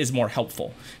like that is more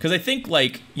helpful. Because I think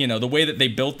the way that they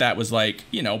built that was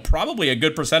probably a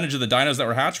good percentage of the dinos that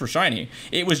were hatched were shiny.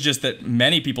 It was just that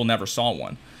many people never saw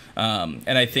one.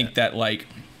 And I think that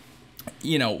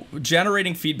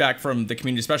generating feedback from the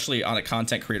community, especially on a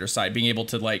content creator side, being able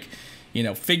to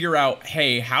figure out,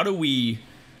 hey, how do we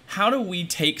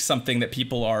take something that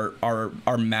people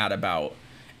are mad about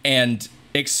and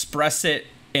express it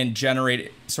and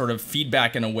generate sort of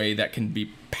feedback in a way that can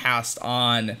be passed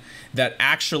on, that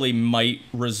actually might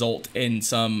result in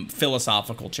some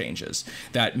philosophical changes?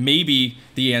 That maybe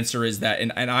the answer is that,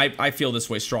 and I feel this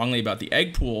way strongly about the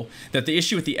egg pool, that the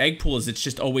issue with the egg pool is it's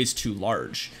just always too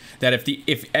large. That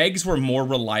if eggs were more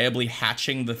reliably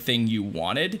hatching the thing you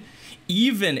wanted,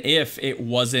 even if it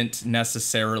wasn't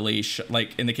necessarily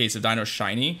like in the case of Dino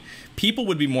shiny, people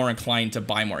would be more inclined to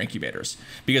buy more incubators,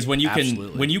 because when you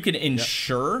can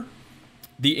ensure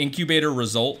the incubator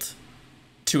result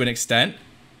to an extent,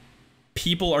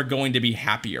 people are going to be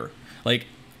happier. Like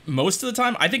most of the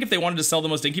time, I think if they wanted to sell the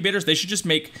most incubators, they should just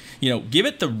make, give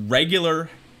it the regular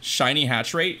shiny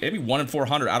hatch rate, maybe 1 in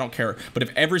 400, I don't care. But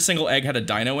if every single egg had a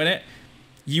dino in it,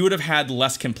 you would have had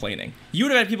less complaining. You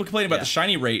would have had people complaining about the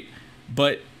shiny rate,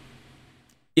 but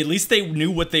at least they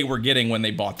knew what they were getting when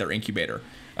they bought their incubator.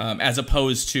 As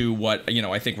opposed to what,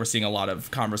 I think we're seeing a lot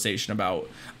of conversation about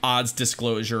odds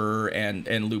disclosure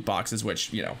and loot boxes,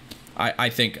 which, I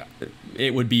think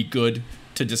it would be good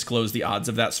to disclose the odds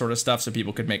of that sort of stuff so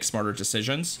people could make smarter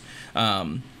decisions.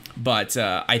 But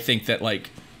I think that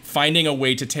finding a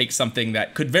way to take something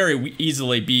that could very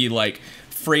easily be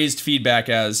phrased feedback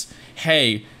as,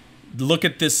 hey, look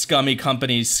at this scummy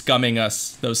company scumming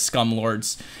us, those scum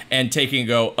lords, and taking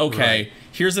okay,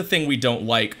 here's the thing we don't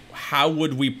like. How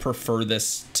would we prefer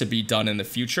this to be done in the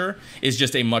future? Is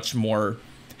just a much more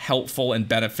helpful and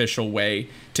beneficial way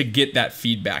to get that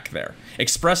feedback there.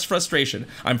 Express frustration.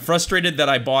 I'm frustrated that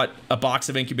I bought a box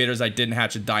of incubators, I didn't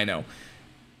hatch a dino.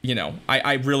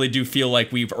 I really do feel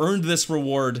like we've earned this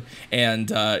reward, and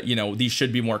these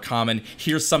should be more common.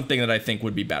 Here's something that I think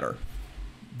would be better.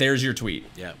 There's your tweet.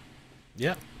 Yeah.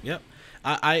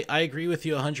 I agree with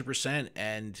you 100%.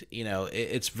 And,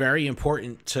 it's very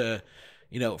important to,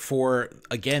 for,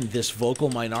 again, this vocal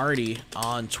minority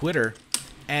on Twitter.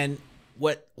 And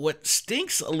what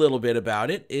stinks a little bit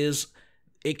about it is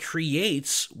it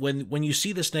creates when you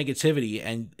see this negativity,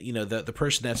 and you know the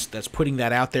person that's putting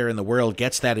that out there in the world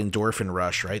gets that endorphin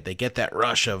rush, right? They get that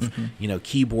rush of you know,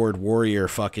 keyboard warrior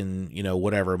fucking, you know,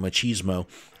 whatever, machismo.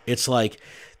 It's like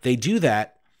they do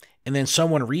that, and then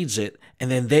someone reads it,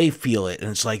 and then they feel it, and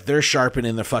it's like they're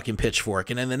sharpening the fucking pitchfork,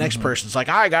 and then the next person's like,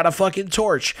 I got a fucking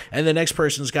torch, and the next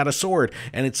person's got a sword,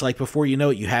 and it's like before you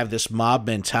know it, you have this mob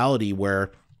mentality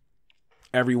where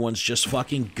everyone's just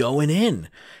fucking going in.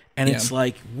 And it's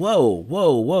like, whoa,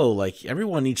 like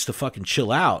everyone needs to fucking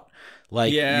chill out.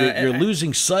 Like you're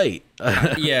losing sight.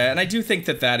 And I do think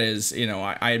that is, you know,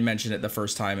 I had mentioned it the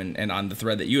first time and on the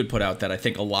thread that you had put out, that I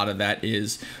think a lot of that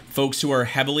is folks who are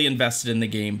heavily invested in the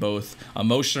game, both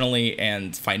emotionally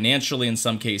and financially in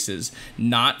some cases,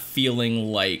 not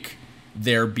feeling like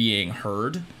they're being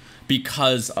heard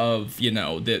because of, you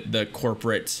know, the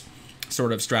corporate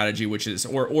sort of strategy, which is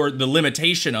or the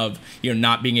limitation of, you know,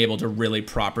 not being able to really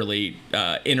properly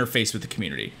interface with the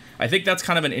community. I think that's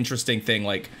kind of an interesting thing,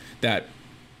 like that,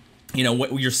 you know,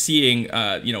 what you're seeing,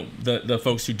 you know, the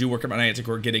folks who do work at Niantic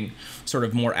who are getting sort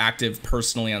of more active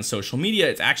personally on social media.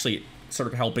 It's actually sort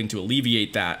of helping to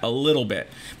alleviate that a little bit.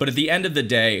 But at the end of the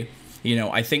day, you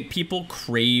know, I think people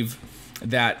crave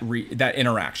that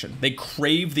interaction. They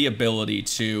crave the ability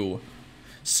to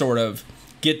sort of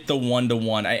get the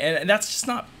one-to-one, and that's just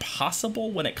not possible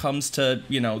when it comes to,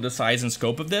 you know, the size and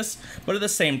scope of this. But at the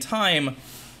same time,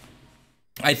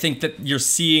 I think that you're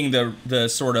seeing the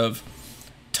sort of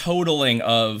totaling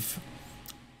of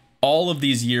all of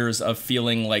these years of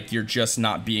feeling like you're just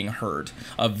not being heard,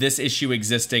 of this issue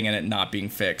existing and it not being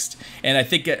fixed. And I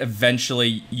think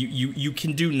eventually you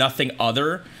can do nothing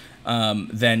other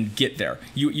then get there.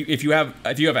 If you have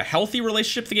a healthy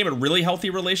relationship to the game, a really healthy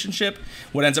relationship,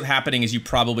 what ends up happening is you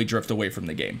probably drift away from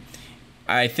the game.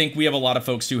 I think we have a lot of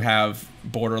folks who have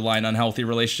borderline unhealthy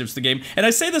relationships to the game, and I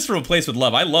say this from a place with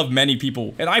love. I love many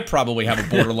people, and I probably have a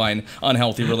borderline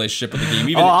unhealthy relationship with the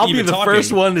game. I'll be the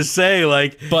first one to say,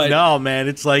 like, but no, man,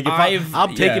 it's like if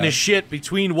I'm taking a shit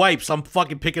between wipes, I'm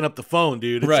fucking picking up the phone,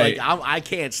 dude. It's like I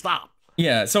can't stop.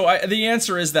 Yeah, so the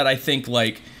answer is that I think,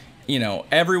 like, you know,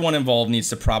 everyone involved needs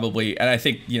to probably, and I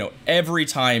think, you know, every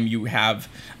time you have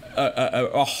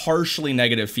a harshly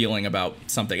negative feeling about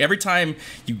something, every time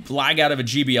you lag out of a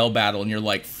GBL battle and you're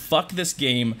like, fuck this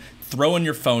game, throwing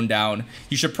your phone down,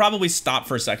 you should probably stop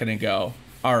for a second and go,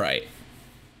 all right,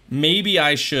 maybe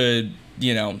I should,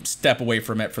 you know, step away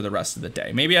from it for the rest of the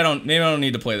day. Maybe I don't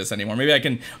need to play this anymore. Maybe I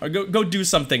can go do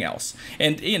something else.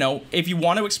 And, you know, if you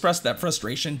want to express that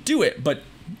frustration, do it. But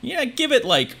yeah, give it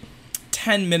like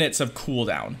 10 minutes of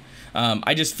cooldown.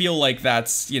 I just feel like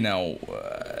that's, you know,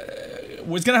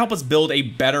 was going to help us build a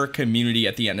better community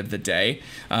at the end of the day.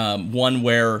 One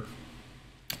where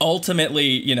ultimately,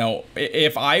 you know,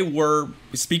 if I were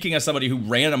speaking as somebody who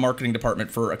ran a marketing department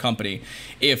for a company,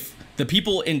 if the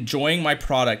people enjoying my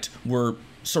product were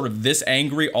sort of this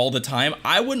angry all the time,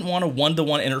 I wouldn't want a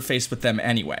one-to-one interface with them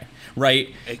anyway,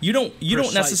 right? You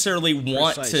don't necessarily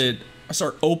want to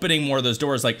start opening more of those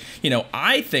doors. Like, you know,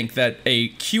 I think that a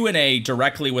Q&A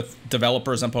directly with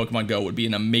developers on Pokemon Go would be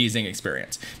an amazing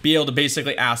experience. Be able to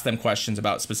basically ask them questions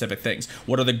about specific things.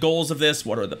 What are the goals of this?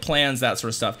 What are the plans? That sort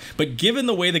of stuff. But given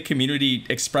the way the community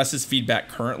expresses feedback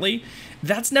currently,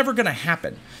 that's never going to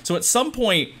happen. So at some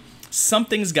point,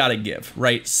 something's got to give,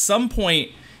 right? Some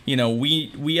point, you know,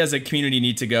 we as a community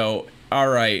need to go, all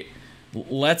right,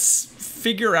 let's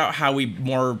figure out how we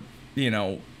more, you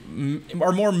know,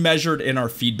 are more measured in our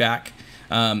feedback.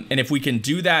 And if we can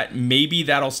do that, maybe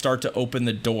that'll start to open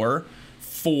the door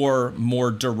for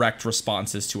more direct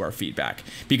responses to our feedback.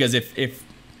 Because if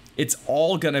it's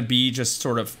all going to be just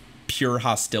sort of pure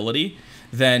hostility,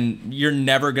 then you're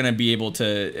never going to be able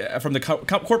to, from the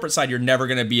corporate side, you're never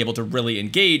going to be able to really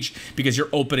engage because you're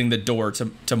opening the door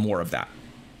to more of that.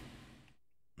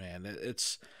 Man,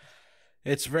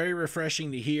 it's very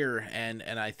refreshing to hear, and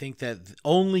I think that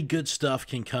only good stuff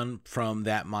can come from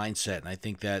that mindset. And I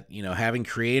think that, you know, having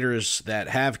creators that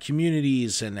have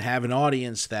communities and have an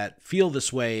audience that feel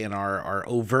this way and are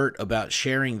overt about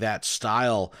sharing that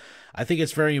style, I think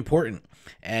it's very important.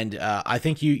 And I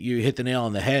think you hit the nail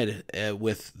on the head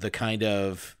with the kind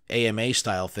of AMA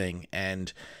style thing,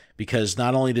 and because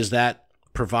not only does that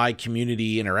provide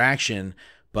community interaction,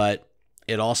 but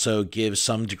it also gives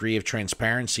some degree of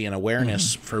transparency and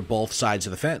awareness for both sides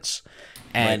of the fence.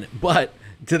 And but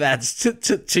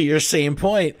to your same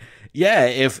point, yeah,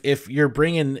 if you're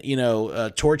bringing, you know,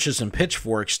 torches and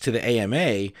pitchforks to the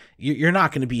AMA, you're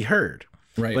not going to be heard.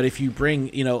 Right. But if you bring,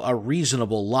 a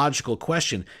reasonable, logical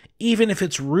question, even if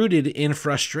it's rooted in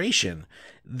frustration,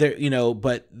 there,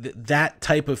 but that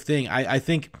type of thing, I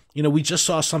think, we just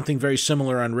saw something very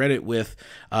similar on Reddit with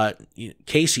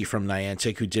Casey from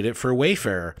Niantic, who did it for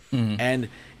Wayfarer. And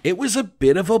it was a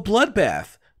bit of a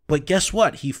bloodbath. But guess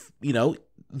what?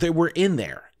 They were in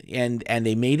there, and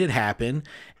they made it happen.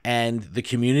 And the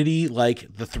community,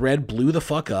 like, the thread blew the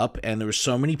fuck up, and there were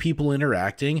so many people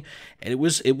interacting, and it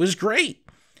was great.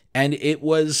 And it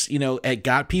was, it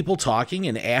got people talking.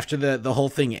 And after the whole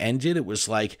thing ended, it was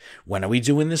like, when are we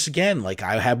doing this again? Like,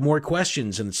 I have more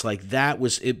questions. And it's like, that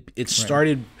was it. It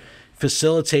started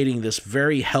facilitating this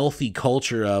very healthy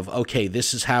culture of, okay,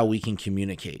 this is how we can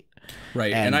communicate.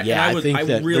 Right. And I think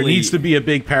that really, there needs to be a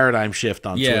big paradigm shift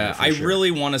on Twitter. Yeah, I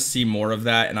really want to see more of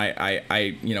that. And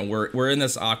I we're in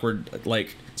this awkward,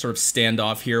 like, sort of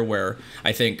standoff here where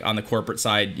I think on the corporate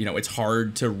side, it's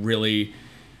hard to really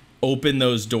open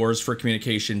those doors for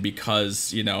communication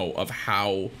because, of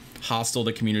how hostile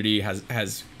the community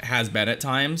has been at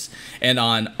times. And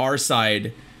on our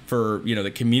side, for,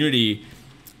 the community,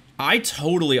 I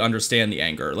totally understand the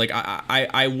anger. Like,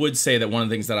 I would say that one of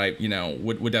the things that I,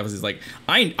 would definitely is, like,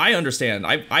 I understand.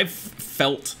 I've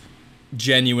felt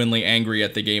genuinely angry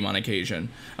at the game on occasion.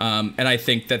 And I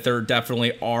think that there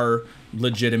definitely are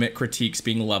legitimate critiques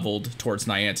being leveled towards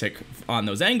Niantic on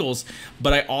those angles.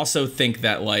 But I also think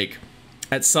that, like,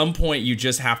 at some point you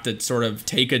just have to sort of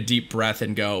take a deep breath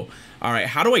and go, all right,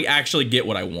 how do I actually get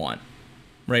what I want?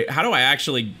 Right? How do I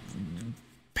actually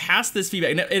pass this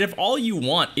feedback? And if all you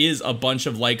want is a bunch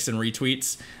of likes and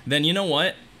retweets, then you know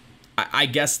what? I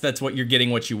guess that's what you're getting,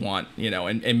 what you want,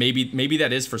 and maybe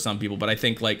that is for some people. But I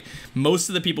think, like, most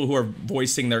of the people who are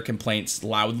voicing their complaints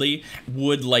loudly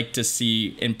would like to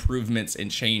see improvements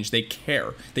and change. They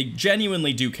care. They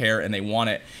genuinely do care, and they want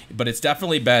it. But it's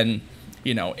definitely been,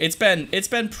 it's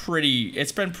been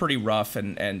pretty rough.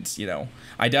 And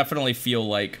I definitely feel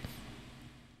like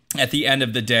at the end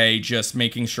of the day, just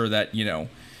making sure that,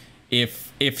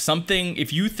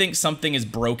 if you think something is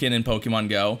broken in Pokemon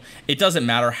Go, it doesn't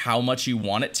matter how much you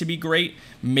want it to be great,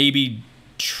 maybe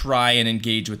try and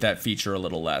engage with that feature a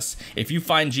little less. If you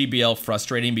find GBL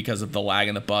frustrating because of the lag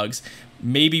and the bugs,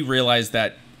 maybe realize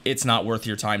that it's not worth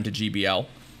your time to GBL.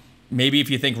 Maybe if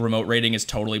you think remote rating is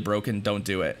totally broken, don't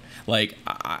do it. Like,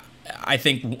 I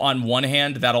think on one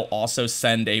hand, that'll also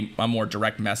send a more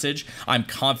direct message. I'm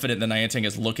confident that Niantic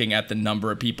is looking at the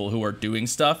number of people who are doing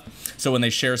stuff. So when they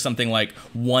share something like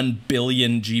 1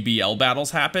 billion GBL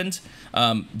battles happened,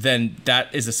 then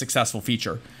that is a successful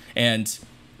feature. And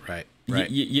right.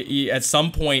 At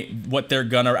some point, what they're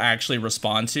going to actually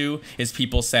respond to is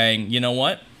people saying, you know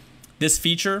what? This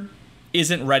feature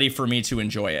isn't ready for me to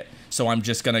enjoy it. So I'm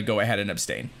just going to go ahead and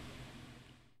abstain.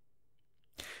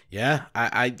 Yeah,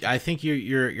 I think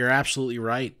you're absolutely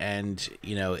right, and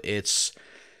it's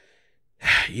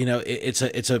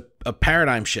a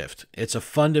paradigm shift. It's a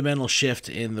fundamental shift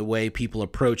in the way people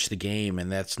approach the game,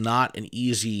 and that's not an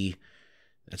easy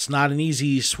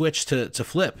switch to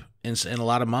flip in a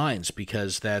lot of minds,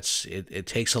 because it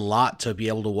takes a lot to be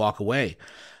able to walk away.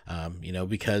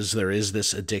 Because there is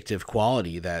this addictive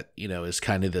quality that is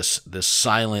kind of this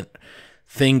silent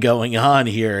thing going on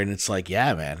here, and it's like,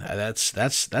 yeah, man, that's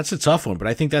a tough one, but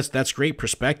I think that's great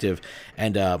perspective.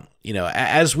 And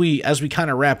as we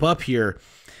kind of wrap up here,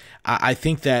 I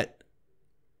think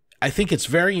it's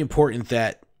very important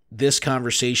that this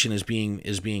conversation is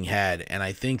being had, and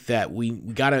I think that we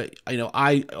gotta,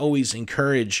 I always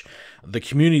encourage the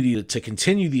community to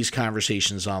continue these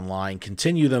conversations online,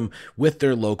 continue them with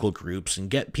their local groups, and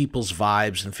get people's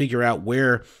vibes and figure out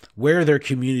where their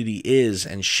community is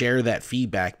and share that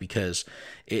feedback, because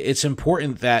it's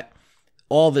important that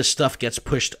all this stuff gets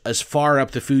pushed as far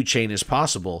up the food chain as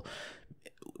possible,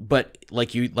 but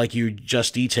like you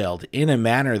just detailed, in a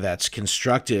manner that's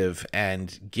constructive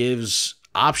and gives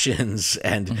options.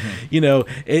 And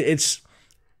it's,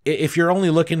 if you're only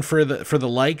looking for the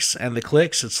likes and the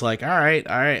clicks, it's like, all right,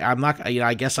 I'm not,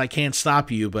 I guess I can't stop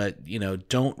you, but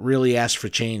don't really ask for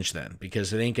change then,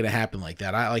 because it ain't gonna happen like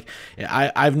that.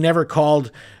 I've never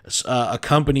called a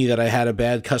company that I had a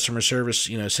bad customer service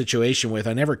situation with.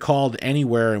 I never called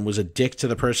anywhere and was a dick to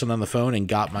the person on the phone and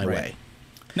got my way.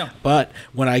 No. But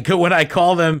when I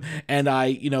call them and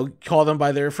I, call them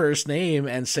by their first name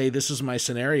and say, this is my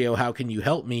scenario, how can you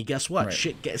help me? Guess what? Right.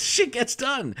 Shit gets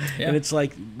done. Yeah. And it's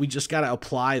like, we just got to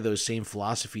apply those same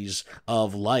philosophies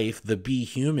of life, the be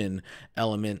human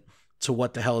element, to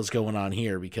what the hell is going on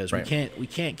here, because we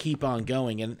can't keep on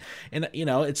going. And you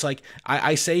know, it's like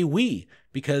I say we,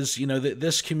 because you know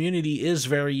this community is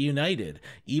very united.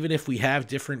 Even if we have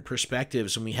different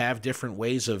perspectives and we have different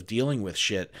ways of dealing with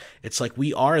shit, it's like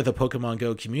we are the Pokemon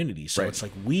Go community. So it's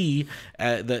like we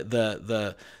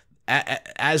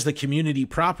as the community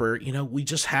proper, you know, we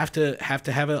just have to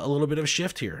have a little bit of a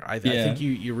shift here. I think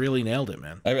you really nailed it,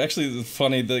 man. I actually,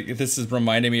 funny, this is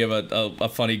reminding me of a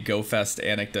funny GoFest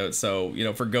anecdote. So, you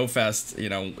know, for GoFest, you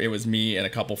know, it was me and a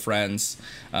couple friends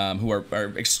who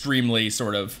are extremely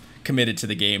sort of committed to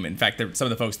the game. In fact, some of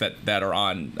the folks that are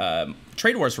on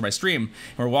Trade Wars for my stream,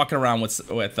 and we're walking around with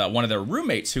one of their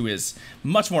roommates who is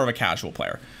much more of a casual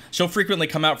player. She'll frequently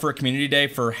come out for a community day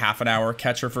for half an hour,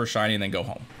 catch her for a shiny, and then go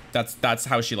home. That's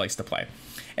how she likes to play.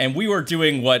 And we were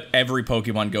doing what every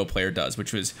Pokemon Go player does,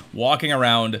 which was walking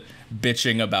around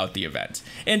bitching about the event.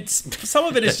 And some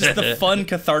of it is just the fun,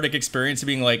 cathartic experience of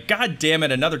being like, God damn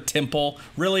it, another Temple.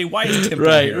 Really? Why is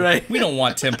Temple here? Right. We don't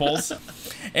want Temples.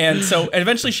 And so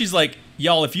eventually she's like,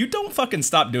 y'all, if you don't fucking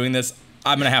stop doing this,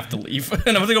 I'm going to have to leave.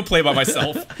 And I'm going to go play by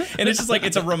myself. And it's just like,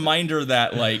 it's a reminder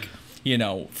that, like, you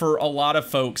know, for a lot of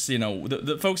folks, you know,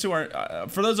 the folks who are,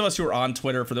 for those of us who are on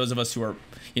Twitter, for those of us who are,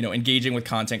 you know, engaging with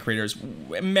content creators,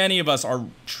 many of us are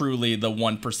truly the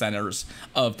 1%ers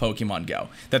of Pokemon Go.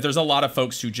 That there's a lot of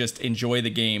folks who just enjoy the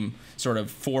game sort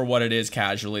of for what it is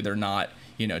casually. They're not,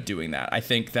 you know, doing that. I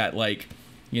think that, like,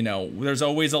 you know, there's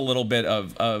always a little bit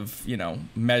of you know,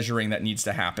 measuring that needs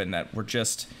to happen, that we're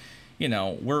just, you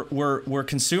know, we're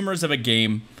consumers of a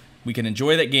game. We can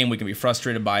enjoy that game, we can be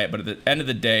frustrated by it, but at the end of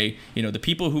the day, you know, the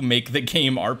people who make the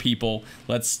game are people.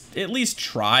 Let's at least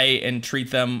try and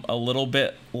treat them a little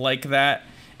bit like that.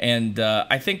 And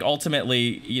I think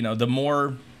ultimately, you know, the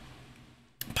more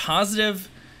positive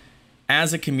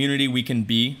as a community we can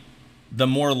be, the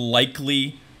more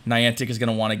likely Niantic is going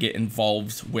to want to get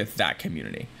involved with that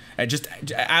community. And just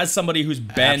as somebody who's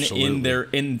been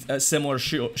in similar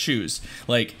shoes,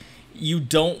 like, you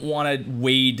don't want to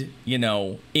wade, you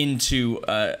know, into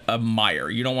a mire.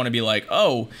 You don't want to be like,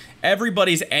 oh,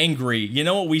 everybody's angry. You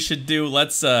know what we should do?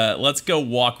 Let's go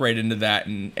walk right into that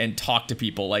and talk to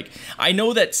people. Like, I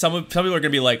know that some people are going to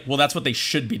be like, well, that's what they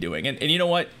should be doing. And you know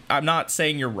what? I'm not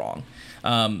saying you're wrong.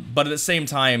 But at the same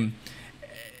time,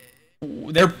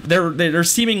 they're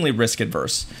seemingly risk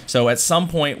adverse. So at some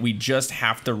point, we just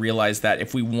have to realize that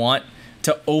if we want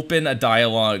to open a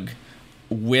dialogue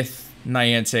with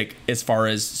Niantic as far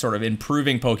as sort of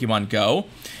improving Pokemon Go,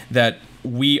 that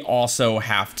we also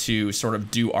have to sort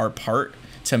of do our part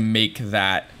to make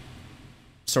that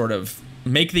sort of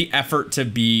make the effort to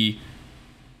be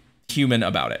human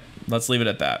about it. Let's leave it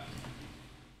at that.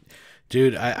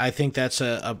 Dude, I think that's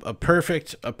a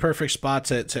perfect spot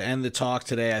to end the talk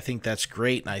today. I think that's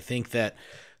great, and I think that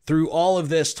through all of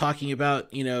this, talking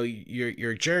about, you know,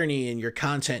 your journey and your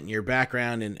content and your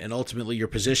background and ultimately your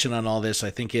position on all this,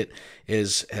 I think it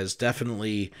has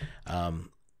definitely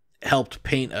helped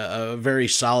paint a very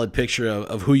solid picture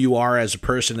of who you are as a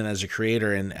person and as a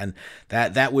creator, and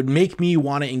that would make me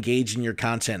want to engage in your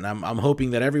content. And I'm hoping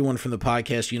that everyone from the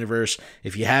podcast universe,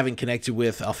 if you haven't connected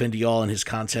with Alfindeol and his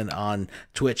content on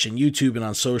Twitch and YouTube and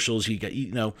on socials,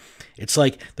 you know, it's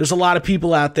like there's a lot of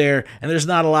people out there and there's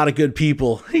not a lot of good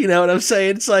people. You know what I'm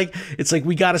saying? It's like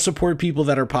we got to support people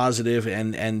that are positive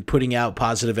and putting out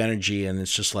positive energy. And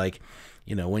it's just like,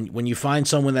 you know, when you find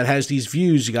someone that has these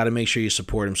views, you got to make sure you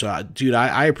support them. So, dude,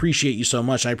 I appreciate you so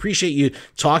much. I appreciate you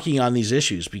talking on these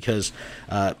issues, because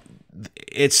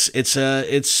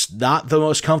it's not the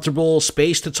most comfortable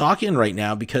space to talk in right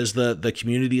now, because the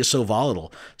community is so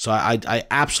volatile. So I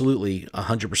absolutely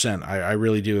 100%. I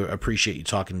really do appreciate you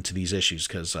talking to these issues,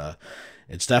 because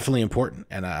it's definitely important,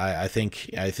 and I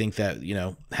think that, you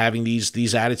know, having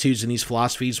these attitudes and these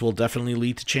philosophies will definitely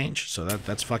lead to change. So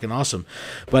that's fucking awesome.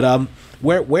 But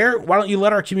why don't you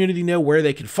let our community know where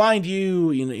they can find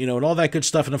you, you know, and all that good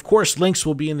stuff. And of course, links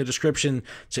will be in the description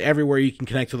to everywhere you can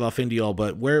connect with Alfindeol.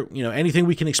 But where, you know, anything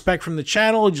we can expect from the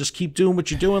channel, just keep doing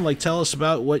what you're doing. Like, tell us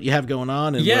about what you have going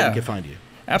on and where we can find you.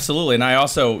 Absolutely. And I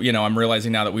also, you know, I'm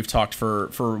realizing now that we've talked for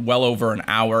well over an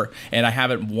hour, and I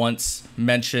haven't once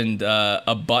mentioned a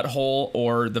butthole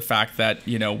or the fact that,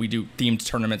 you know, we do themed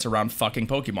tournaments around fucking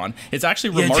Pokemon. It's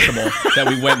actually remarkable that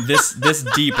we went this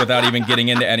deep without even getting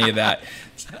into any of that.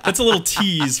 That's a little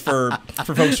tease for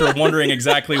folks who are wondering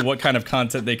exactly what kind of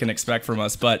content they can expect from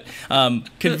us. But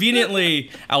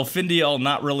conveniently, Alfindeol,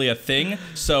 not really a thing.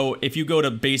 So if you go to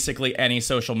basically any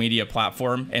social media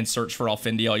platform and search for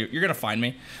Alfindeol, you're going to find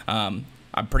me. I'm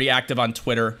pretty active on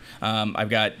Twitter. I've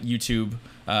got YouTube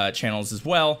channels as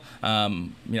well.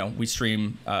 We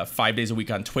stream 5 days a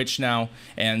week on Twitch now,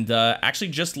 and actually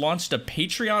just launched a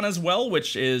Patreon as well,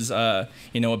 which is a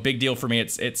big deal for me.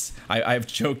 I've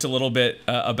joked a little bit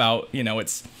about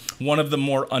it's one of the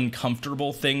more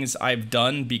uncomfortable things I've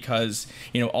done, because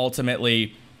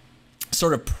ultimately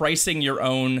sort of pricing your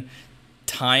own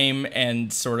time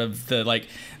and sort of the like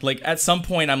at some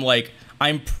point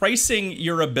I'm pricing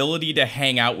your ability to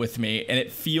hang out with me, and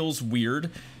it feels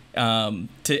weird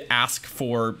to ask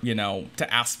for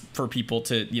people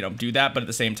to do that. But at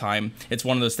the same time, it's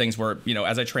one of those things where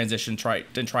as I transition try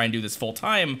and do this full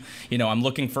time, I'm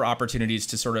looking for opportunities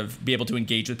to sort of be able to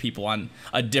engage with people on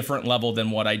a different level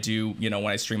than what I do when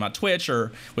I stream on Twitch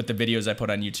or with the videos I put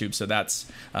on YouTube. So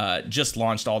that's just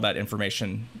launched. All that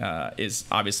information is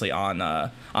obviously on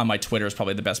my Twitter is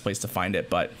probably the best place to find it.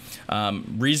 But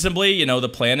reasonably, the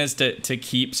plan is to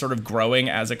keep sort of growing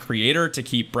as a creator, to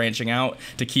keep branching out,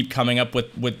 to keep coming up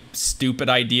with stupid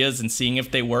ideas and seeing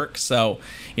if they work. So,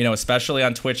 especially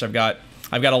on Twitch, I've got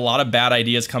a lot of bad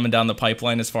ideas coming down the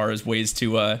pipeline as far as ways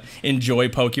to enjoy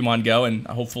Pokemon Go, and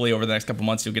hopefully over the next couple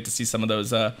months you'll get to see some of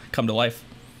those come to life.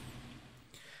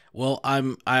 Well,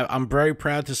 I'm very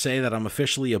proud to say that I'm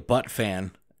officially a Bhatt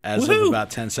fan as Woohoo! of about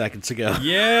 10 seconds ago.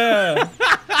 Yeah.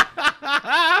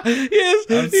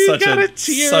 Yes, he's got a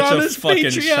tear on his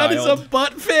Patreon. He's a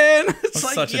Bhatt fan. It's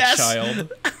like, such yes. a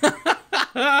child.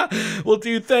 Well,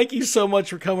 dude, thank you so much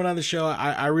for coming on the show.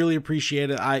 I really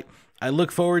appreciate it. I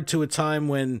look forward to a time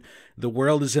when the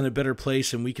world is in a better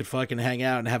place and we could fucking hang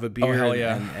out and have a beer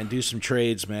and do some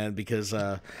trades, man, because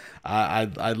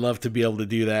I'd love to be able to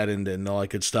do that and all that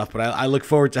good stuff. But I look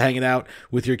forward to hanging out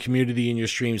with your community and your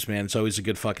streams, man. It's always a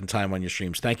good fucking time on your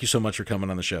streams. Thank you so much for coming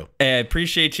on the show. I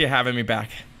appreciate you having me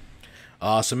back.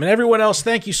 Awesome. And everyone else,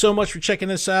 thank you so much for checking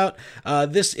this out.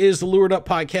 This is the Lured Up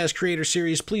Podcast Creator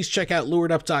Series. Please check out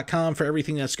luredup.com for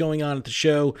everything that's going on at the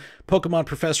show,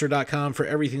 PokemonProfessor.com for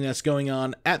everything that's going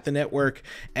on at the network.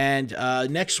 And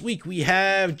next week, we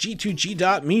have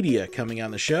G2G.media coming on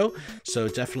the show, so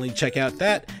definitely check out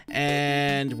that.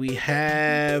 And we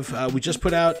have, we just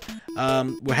put out,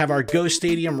 we'll have our Go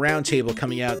Stadium Roundtable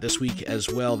coming out this week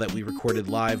as well that we recorded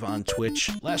live on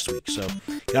Twitch last week. So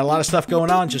got a lot of stuff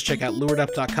going on. Just check out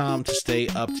luredup.com to stay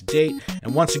up to date.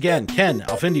 And once again, Ken,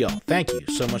 Alfindeol, thank you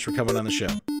so much for coming on the show.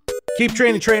 Keep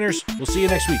training, trainers. We'll see you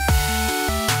next week.